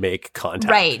universe to make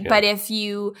contact. Right. Yeah.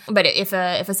 But if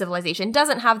a civilization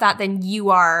doesn't have that, then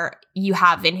you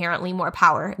have inherently more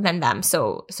power than them.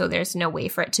 So there's no way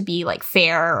for it to be, like,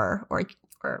 fair or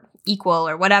equal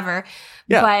or whatever.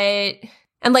 Yeah. But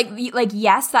and like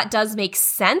yes, that does make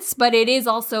sense, but it is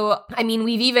also, I mean,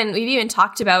 we've even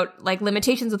talked about, like,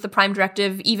 limitations with the Prime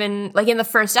Directive, even, like, in the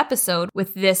first episode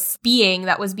with this being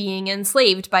that was being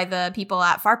enslaved by the people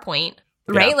at Farpoint.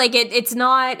 Right? Yeah. Like, it's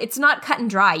not cut and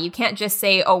dry. You can't just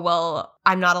say, oh, well,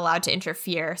 I'm not allowed to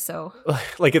interfere, so.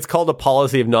 Like, it's called a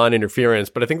policy of non-interference,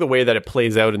 but I think the way that it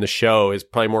plays out in the show is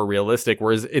probably more realistic,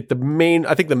 whereas I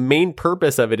think the main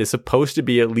purpose of it is supposed to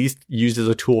be at least used as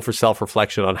a tool for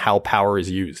self-reflection on how power is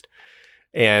used.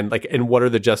 And what are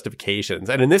the justifications?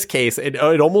 And in this case, it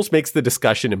almost makes the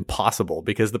discussion impossible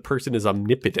because the person is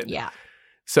omnipotent. Yeah.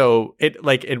 So at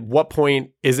what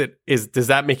point does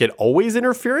that make it always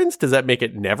interference? Does that make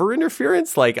it never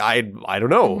interference? I don't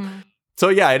know. Mm-hmm. So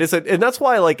yeah, it is, and that's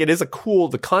why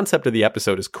the concept of the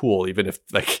episode is cool, even if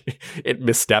it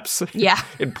missteps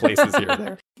in places here and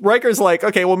there. Riker's like,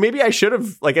 okay, well maybe I should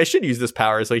use this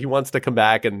power. So he wants to come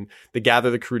back and they gather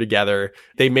the crew together.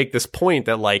 They make this point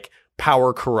that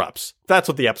power corrupts. That's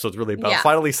what the episode's really about. Yeah.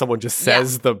 Finally, someone just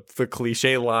says the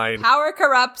cliche line. Power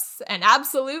corrupts, and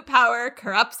absolute power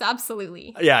corrupts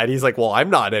absolutely. Yeah, and he's like, well, I'm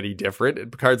not any different.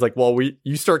 And Picard's like, well,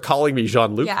 you start calling me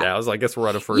Jean-Luc now, so I guess we're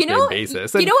on a first-name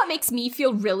basis. And you know what makes me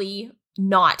feel really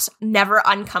never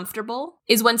uncomfortable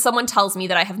is when someone tells me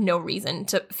that I have no reason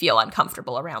to feel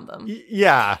uncomfortable around them.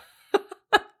 Yeah.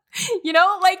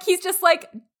 He's just like,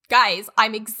 guys,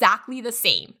 I'm exactly the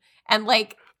same. And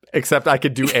except I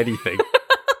could do anything.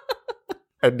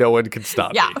 And no one can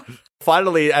stop me.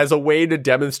 Finally, as a way to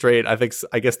demonstrate, I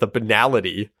guess the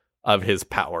banality of his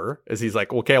power is he's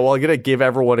like, okay, well, I'm going to give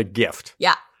everyone a gift.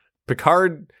 Yeah.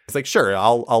 Picard is like, sure,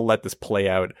 I'll let this play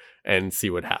out and see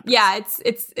what happens. Yeah,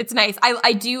 it's nice.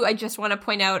 I just want to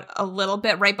point out a little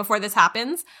bit right before this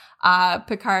happens.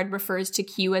 Picard refers to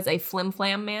Q as a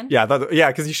flim-flam man. Yeah,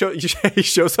 because he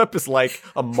shows up as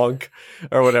a monk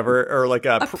or whatever, or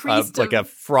a priest, a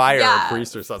friar or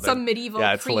priest or something. Some medieval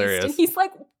priest. Hilarious. And he's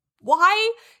like,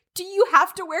 why do you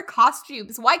have to wear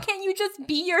costumes? Why can't you just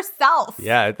be yourself?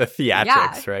 Yeah, the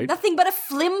theatrics, right? Nothing but a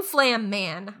flim-flam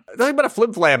man. Nothing but a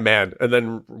flim-flam man. And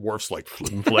then Worf's like,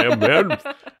 flim-flam man?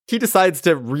 He decides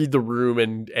to read the room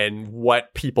and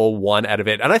what people want out of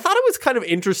it. And I thought it was kind of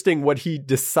interesting what he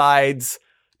decides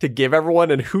to give everyone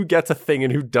and who gets a thing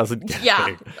and who doesn't get a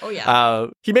thing. Oh, yeah.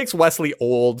 He makes Wesley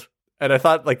old. And I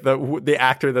thought the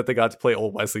actor that they got to play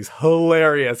old Wesley's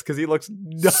hilarious because he looks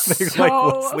nothing like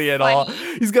Wesley at all.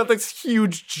 He's got this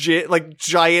huge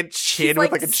giant chin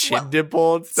with a chin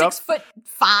dimple and stuff.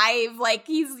 6'5",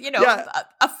 he's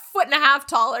a foot and a half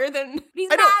taller than he's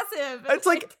massive. It's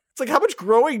like how much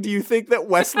growing do you think that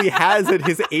Wesley has at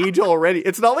his age already?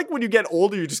 It's not like when you get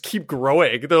older you just keep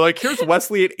growing. They're like, here's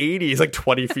Wesley at 80, he's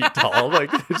 20 feet tall.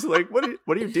 It's like what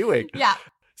are you doing? Yeah.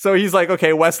 So he's like,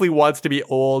 okay, Wesley wants to be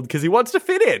old because he wants to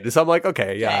fit in. So I'm like,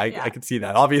 okay, I can see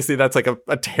that. Obviously, that's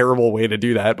a terrible way to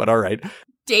do that, but all right.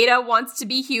 Data wants to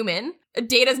be human.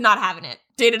 Data's not having it.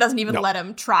 Data doesn't even let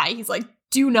him try. He's like,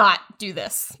 do not do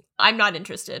this. I'm not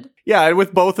interested. Yeah, and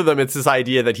with both of them, it's this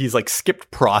idea that he's skipped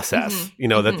process,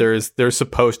 that there's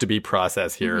supposed to be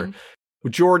process here. Mm-hmm.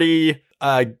 Geordi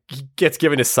gets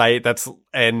given a site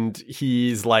and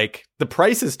he's like, the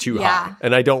price is too high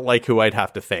and I don't like who I'd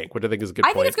have to thank, which I think is a good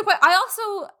point. I think it's a good point. I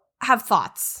also have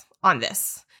thoughts on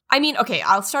this. I mean, okay,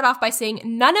 I'll start off by saying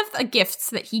none of the gifts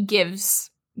that he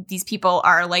gives these people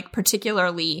are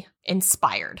particularly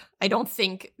inspired. I don't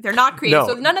think they're not creative.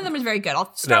 So none of them is very good.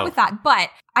 I'll start with that. But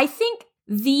I think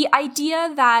the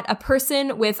idea that a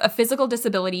person with a physical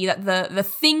disability, that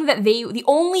the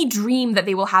only dream that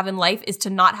they will have in life is to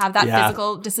not have that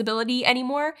physical disability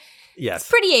anymore. Yes. It's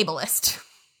pretty ableist.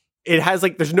 It has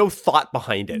there's no thought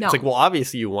behind it. No. It's well,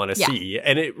 obviously you want to see.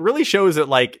 And it really shows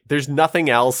that there's nothing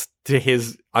else to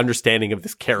his understanding of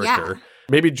this character. Yeah.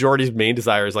 Maybe Geordi's main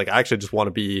desire is I actually just want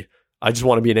to be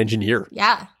an engineer.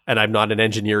 Yeah. And I'm not an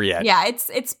engineer yet. Yeah,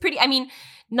 it's pretty, I mean,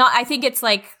 I think it's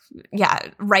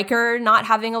Riker not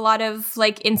having a lot of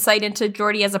insight into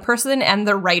Geordi as a person, and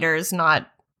the writers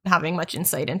not having much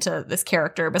insight into this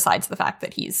character besides the fact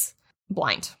that he's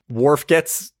blind. Worf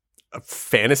gets a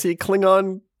fantasy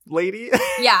Klingon lady.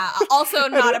 Yeah, also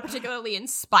not a particularly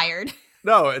inspired.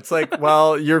 No, it's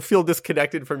well, you feel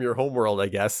disconnected from your homeworld, I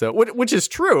guess. So, which is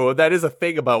true. That is a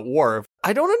thing about Worf.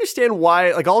 I don't understand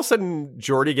why, all of a sudden,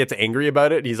 Geordi gets angry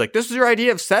about it. And he's like, this is your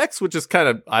idea of sex? Which is kind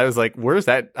of, I was like, where's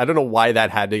that? I don't know why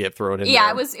that had to get thrown in there. Yeah,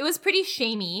 it was pretty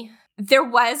shamey. There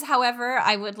was, however,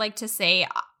 I would like to say,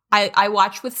 I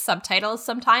watch with subtitles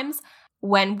sometimes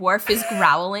when Worf is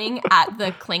growling at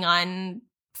the Klingon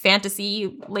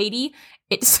fantasy lady.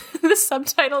 The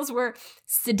subtitles were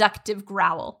seductive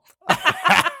growl.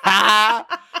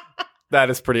 That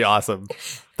is pretty awesome.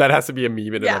 That has to be a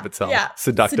meme in and of itself. Yeah.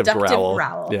 Seductive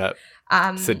growl. Yeah.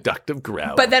 Seductive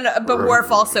growl. But Worf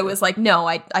also is like, no,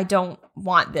 I don't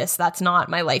want this. That's not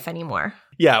my life anymore.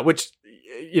 Yeah, which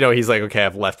he's like, okay,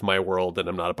 I've left my world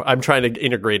and I'm trying to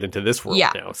integrate into this world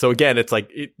now. So again, it's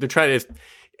they're trying to.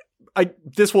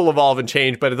 this will evolve and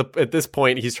change, but at this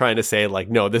point, he's trying to say like,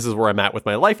 no, this is where I'm at with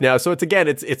my life now. So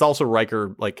it's also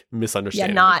Riker like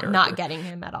misunderstanding. Yeah, not getting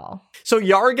him at all. So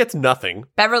Yara gets nothing.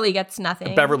 Beverly gets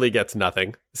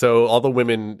nothing. So all the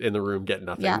women in the room get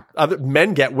nothing. Yeah. Other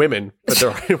men get women,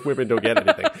 but women don't get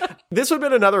anything. This would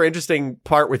have been another interesting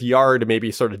part with Yara to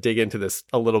maybe sort of dig into this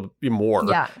a little bit more.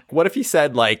 Yeah. What if he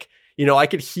said like, I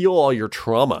could heal all your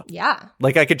trauma. Yeah.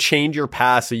 Like I could change your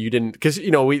past so you didn't, because,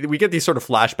 we get these sort of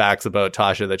flashbacks about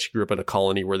Tasha that she grew up in a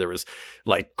colony where there was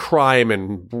like crime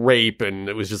and rape and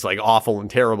it was just like awful and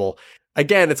terrible.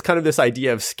 Again, it's kind of this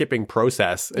idea of skipping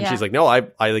process. And she's like, no, I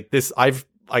like this. I'm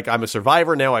a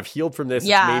survivor now. I've healed from this.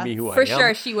 Yeah. It's made me who I am. For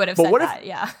sure she would have said that.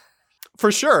 Yeah.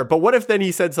 For sure. But what if then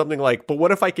he said something like, but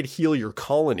what if I could heal your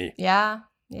colony? Yeah.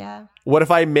 Yeah. What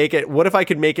if I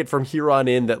could make it from here on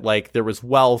in that like there was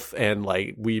wealth and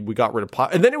like we got rid of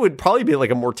and then it would probably be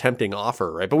like a more tempting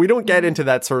offer, right? But we don't get into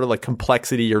that sort of like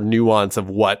complexity or nuance of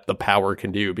what the power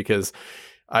can do because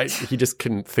he just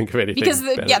couldn't think of anything. Because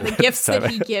the gifts that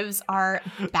he gives are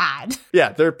bad.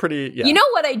 Yeah, they're pretty. Yeah. You know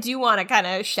what I do want to kind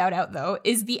of shout out though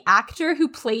is the actor who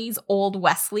plays old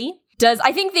Wesley.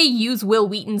 I think they use Will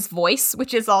Wheaton's voice,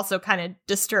 which is also kind of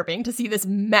disturbing to see this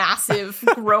massive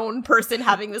grown person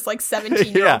having this like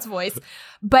 17-year-old's voice.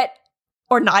 But,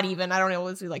 or not even, I don't know,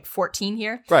 was he like 14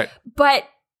 here? Right. But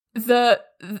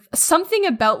something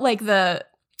about like the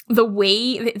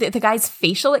way the guy's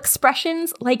facial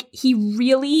expressions, like he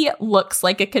really looks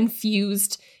like a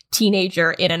confused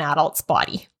teenager in an adult's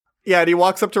body. Yeah, and he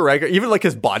walks up to Riker, even like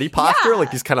his body posture, like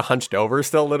he's kind of hunched over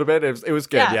still a little bit. It was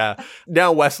good, yeah.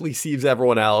 Now Wesley sees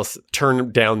everyone else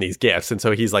turn down these gifts, and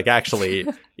so he's like, actually,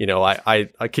 I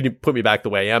can you put me back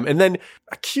the way I am? And then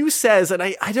Q says, and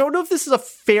I don't know if this is a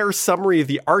fair summary of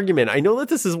the argument. I know that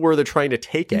this is where they're trying to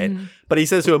take it, but he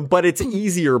says to him, but it's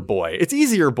easier, boy. It's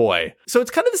easier, boy. So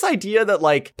it's kind of this idea that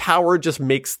like power just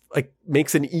makes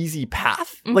an easy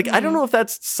path. Like, I don't know if that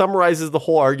summarizes the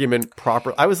whole argument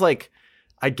properly. I was like,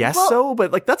 I guess so,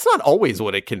 but like that's not always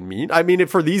what it can mean. I mean,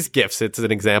 for these gifts, it's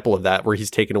an example of that where he's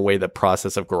taken away the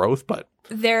process of growth. But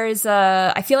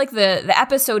I feel like the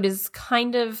episode is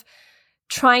kind of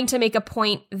trying to make a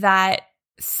point that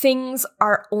things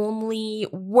are only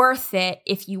worth it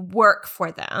if you work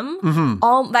for them. Mm-hmm.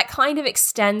 All that kind of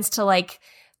extends to like,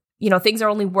 things are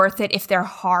only worth it if they're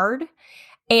hard,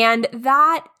 and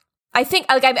that. I think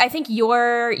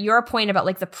your point about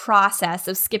like the process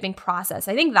of skipping process,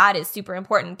 I think that is super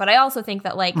important. But I also think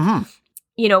that like,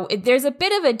 there's a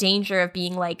bit of a danger of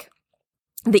being like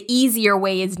the easier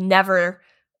way is never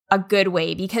a good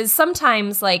way, because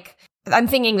sometimes like I'm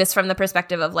thinking this from the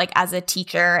perspective of like as a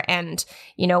teacher and,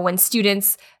 when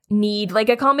students need like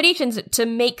accommodations to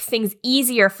make things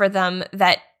easier for them,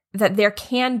 that there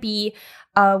can be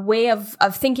a way of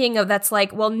thinking of that's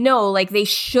like, well, no, like it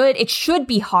should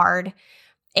be hard.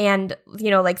 And,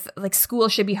 like school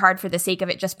should be hard for the sake of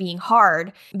it just being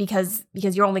hard because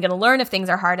you're only going to learn if things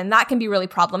are hard. And that can be really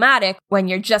problematic when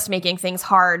you're just making things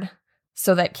hard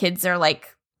so that kids are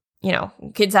like,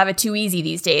 kids have it too easy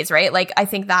these days, right? Like, I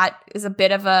think that is a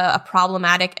bit of a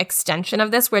problematic extension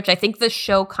of this, which I think the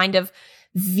show kind of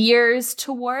veers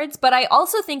towards. But I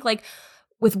also think like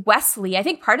with Wesley, I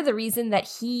think part of the reason that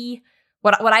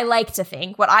what I like to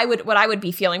think, what I would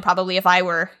be feeling probably if I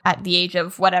were at the age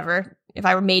of whatever, if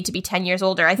I were made to be 10 years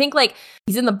older, I think like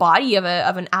he's in the body of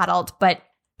an adult, but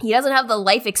he doesn't have the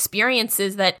life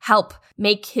experiences that help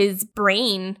make his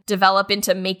brain develop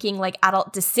into making like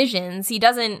adult decisions.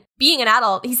 Being an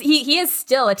adult, he is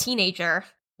still a teenager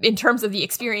in terms of the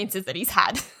experiences that he's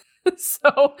had.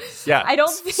 So yeah, I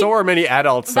don't think so are many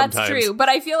adults sometimes. That's true, but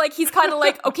I feel like he's kind of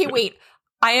like, okay, wait,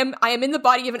 I am in the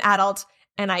body of an adult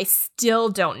and I still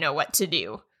don't know what to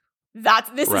do.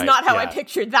 This is not how I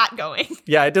pictured that going.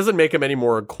 Yeah, it doesn't make him any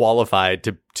more qualified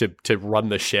to run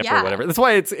the ship or whatever. That's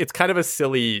why it's kind of a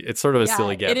silly, it's sort of a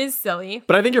silly gift. It is silly.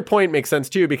 But I think your point makes sense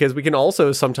too, because we can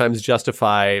also sometimes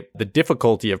justify the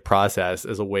difficulty of process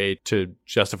as a way to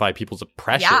justify people's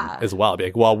oppression as well. Be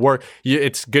like, well,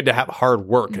 it's good to have hard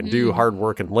work and do hard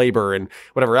work and labor and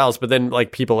whatever else. But then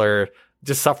like people are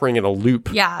just suffering in a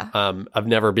loop of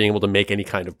never being able to make any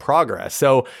kind of progress.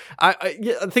 So I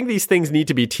think these things need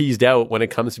to be teased out when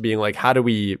it comes to being like, how do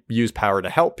we use power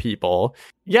to help people?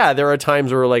 yeah, there are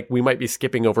times where like we might be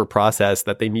skipping over process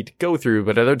that they need to go through,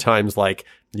 but other times like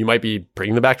you might be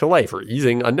bringing them back to life or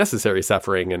easing unnecessary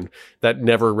suffering, and that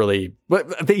never really.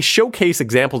 But they showcase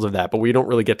examples of that, but we don't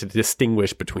really get to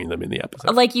distinguish between them in the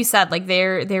episode. Like you said, like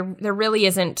there really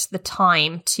isn't the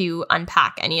time to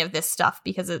unpack any of this stuff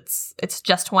because it's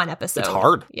just one episode. It's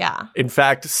hard. Yeah. In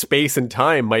fact, space and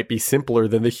time might be simpler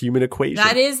than the human equation.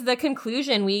 That is the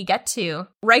conclusion we get to.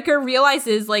 Riker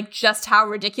realizes like just how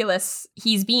ridiculous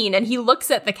he's being, and he looks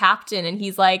at the captain and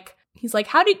he's like,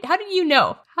 how did you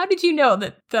know? How did you know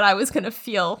that I was going to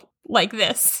feel like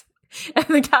this? And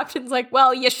the captain's like,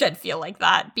 well, you should feel like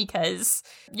that because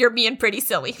you're being pretty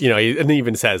silly. You know, and he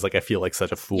even says, like, I feel like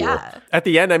such a fool. Yeah. At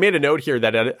the end, I made a note here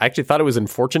that I actually thought it was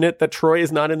unfortunate that Troi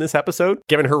is not in this episode.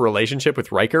 Given her relationship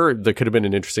with Riker, there could have been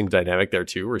an interesting dynamic there,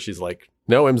 too, where she's like,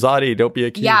 no, Imzadi, don't be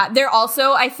a key. Yeah, there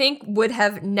also, I think, would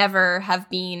have never have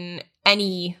been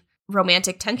any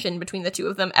romantic tension between the two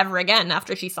of them ever again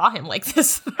after she saw him like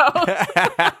this, though.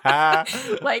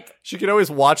 Like, she could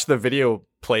always watch the video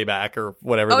playback or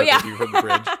whatever they do from the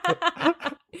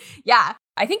bridge. Yeah,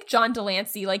 I think John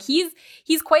Delancey, like he's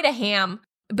quite a ham,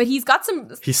 but he's got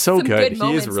he's so some good.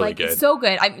 He is really good. So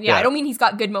good. I don't mean he's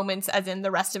got good moments as in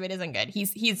the rest of it isn't good.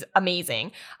 He's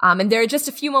amazing. And there are just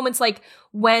a few moments like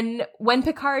when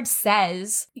Picard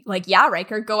says like, yeah,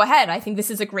 Riker, go ahead. I think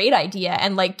this is a great idea.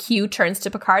 And like Q turns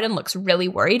to Picard and looks really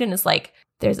worried and is like,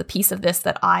 there's a piece of this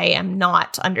that I am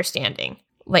not understanding.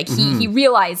 Like he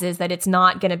realizes that it's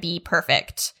not going to be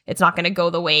perfect. It's not going to go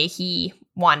the way he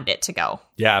wanted it to go.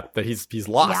 Yeah, that he's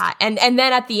lost. Yeah, and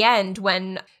then at the end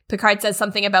when Picard says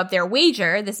something about their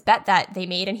wager, this bet that they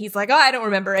made, and he's like, oh, I don't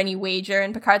remember any wager.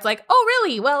 And Picard's like, oh,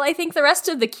 really? Well, I think the rest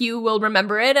of the Q will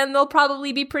remember it, and they'll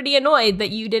probably be pretty annoyed that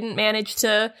you didn't manage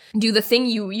to do the thing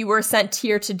you were sent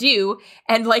here to do.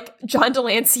 And like John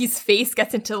Delancey's face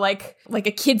gets into like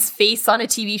a kid's face on a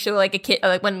TV show, like a kid,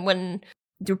 like when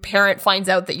your parent finds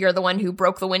out that you're the one who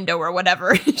broke the window or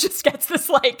whatever. He just gets this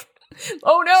like,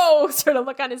 oh no, sort of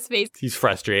look on his face. He's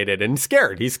frustrated and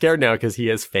scared. He's scared now because he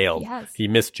has failed. Yes. He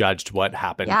misjudged what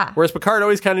happened. Yeah. Whereas Picard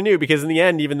always kind of knew, because in the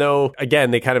end, even though,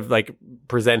 again, they kind of like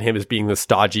present him as being the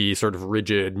stodgy, sort of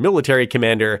rigid military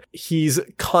commander, he's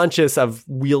conscious of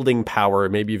wielding power,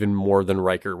 maybe even more than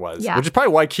Riker was. Yeah. Which is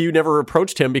probably why Q never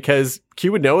approached him, because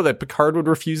Q would know that Picard would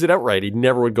refuse it outright. He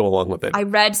never would go along with it. I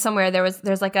read somewhere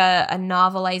there's like a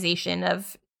novelization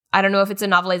of, I don't know if it's a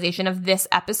novelization of this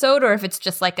episode or if it's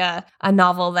just like a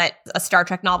novel a Star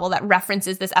Trek novel that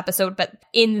references this episode. But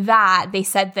in that, they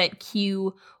said that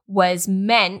Q was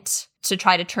meant to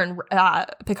try to turn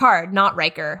Picard, not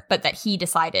Riker, but that he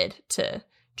decided to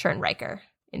turn Riker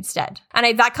instead.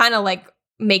 And that kind of like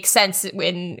makes sense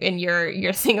in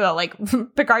your thing about like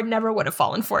Picard never would have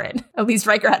fallen for it. At least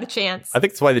Riker had a chance. I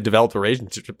think that's why they developed a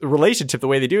relationship the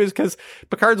way they do, is because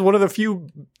Picard's one of the few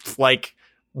like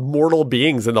mortal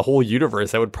beings in the whole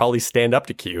universe that would probably stand up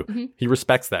to Q. Mm-hmm. He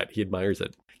respects that. He admires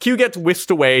it. Q gets whisked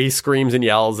away. He screams and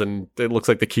yells, and it looks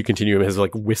like the Q continuum has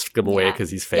like whisked him away because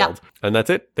he's failed. Yep. And that's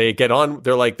it. They get on.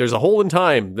 They're like, there's a hole in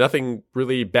time. Nothing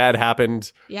really bad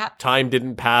happened. Yep. Time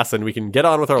didn't pass, and we can get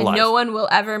on with our lives. No one will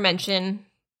ever mention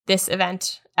this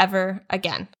event ever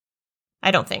again.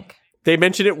 I don't think. They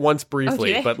mention it once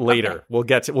briefly, but later. Okay. We'll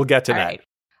get to that. Right.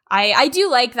 I do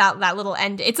like that little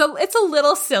end. It's a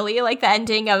little silly, like the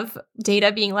ending of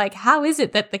Data being like, how is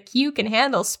it that the Q can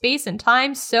handle space and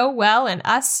time so well and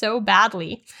us so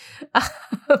badly?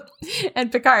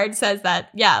 And Picard says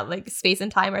that, yeah, like space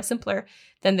and time are simpler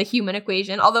than the human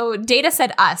equation. Although Data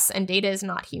said us, and Data is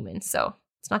not human, so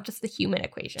it's not just the human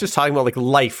equation. Just talking about like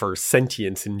life or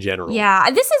sentience in general. Yeah,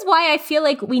 this is why I feel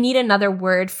like we need another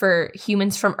word for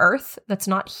humans from Earth that's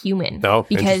not human. No,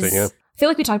 because yeah. I feel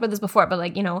like we talked about this before, but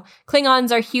like, you know,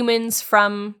 Klingons are humans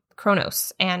from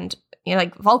Kronos, and you know,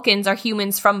 like Vulcans are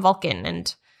humans from Vulcan,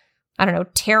 and I don't know,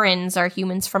 Terrans are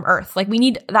humans from Earth. Like we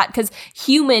need that because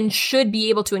human should be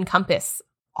able to encompass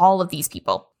all of these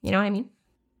people. You know what I mean?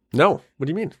 No. What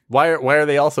do you mean? Why are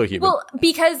they also human? Well,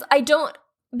 because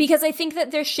I think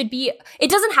that there should be, it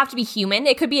doesn't have to be human.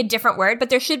 It could be a different word, but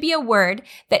there should be a word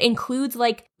that includes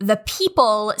like the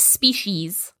people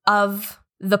species of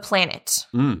the planet.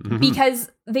 Mm-hmm.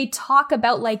 Because they talk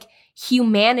about like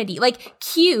humanity. Like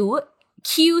Q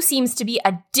seems to be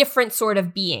a different sort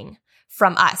of being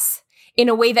from us in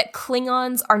a way that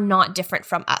Klingons are not different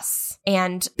from us.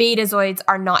 And Betazoids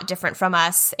are not different from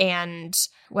us. And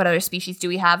what other species do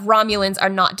we have? Romulans are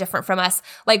not different from us.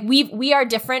 Like we are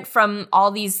different from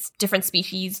all these different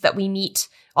species that we meet,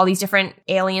 all these different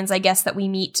aliens, I guess, that we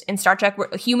meet in Star Trek.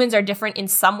 Humans are different in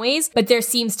some ways, but there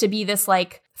seems to be this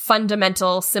like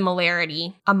fundamental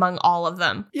similarity among all of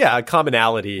them. Yeah, a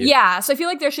commonality. Yeah, so I feel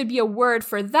like there should be a word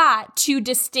for that to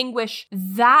distinguish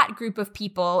that group of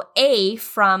people, A,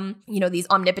 from, these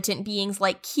omnipotent beings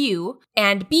like Q,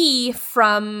 and B,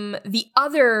 from the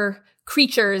other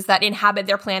creatures that inhabit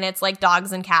their planets like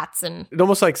dogs and cats. And it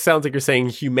almost sounds like you're saying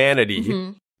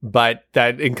humanity, but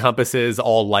that encompasses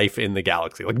all life in the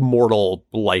galaxy, like mortal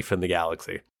life in the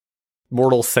galaxy.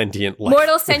 Mortal sentient life.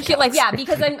 Mortal sentient life, yeah,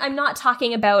 because I'm not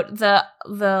talking about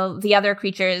the other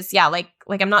creatures. Yeah, like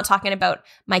I'm not talking about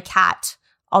my cat,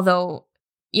 although,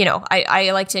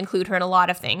 I like to include her in a lot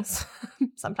of things,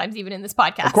 sometimes even in this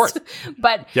podcast. Of course.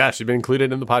 But yeah, she's been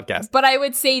included in the podcast. But I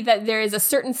would say that there is a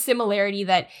certain similarity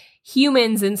that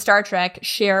humans in Star Trek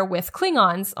share with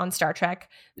Klingons on Star Trek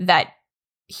that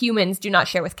humans do not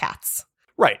share with cats.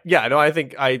 Right. Yeah, no, I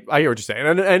think I hear what you're saying.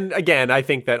 And again, I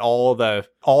think that all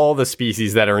the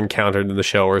species that are encountered in the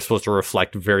show are supposed to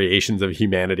reflect variations of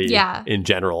humanity in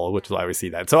general, which is why we see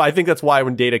that. So I think that's why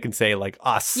when Data can say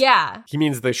us, he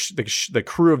means the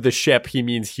crew of the ship, he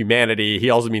means humanity.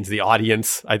 He also means the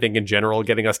audience, I think in general,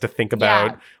 getting us to think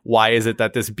about why is it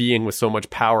that this being with so much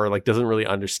power doesn't really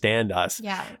understand us.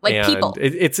 Yeah, and people.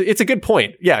 It's a good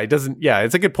point. Yeah,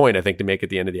 it's a good point, I think, to make at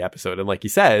the end of the episode. And like he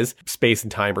says, space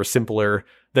and time are simpler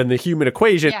than the human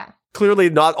equation. Yeah. Clearly,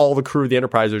 not all the crew of the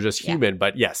Enterprise are just human,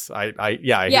 but yes, I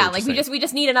we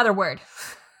just need another word.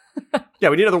 Yeah,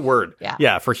 we need another word.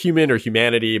 Yeah, for human or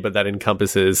humanity, but that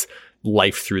encompasses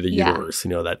life through the universe.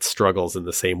 That struggles in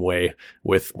the same way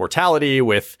with mortality,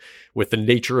 with the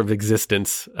nature of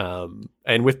existence,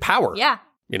 and with power. Yeah,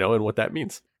 and what that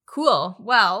means. Cool.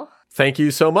 Well, thank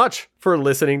you so much for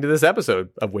listening to this episode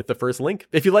of With the First Link.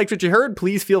 If you liked what you heard,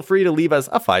 please feel free to leave us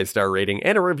a 5-star rating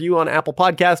and a review on Apple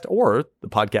Podcast or the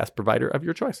podcast provider of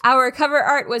your choice. Our cover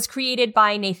art was created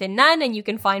by Nathan Nunn, and you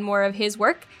can find more of his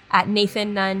work at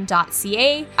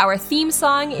nathannunn.ca. Our theme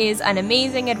song is An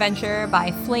Amazing Adventure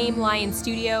by Flame Lion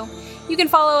Studio. You can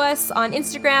follow us on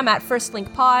Instagram at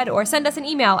FirstLinkPod or send us an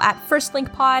email at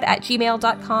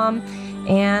firstlinkpod@gmail.com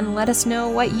and let us know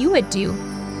what you would do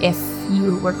if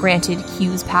you were granted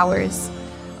Q's powers.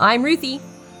 I'm Ruthie.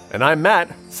 And I'm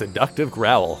Matt, Seductive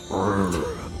Growl.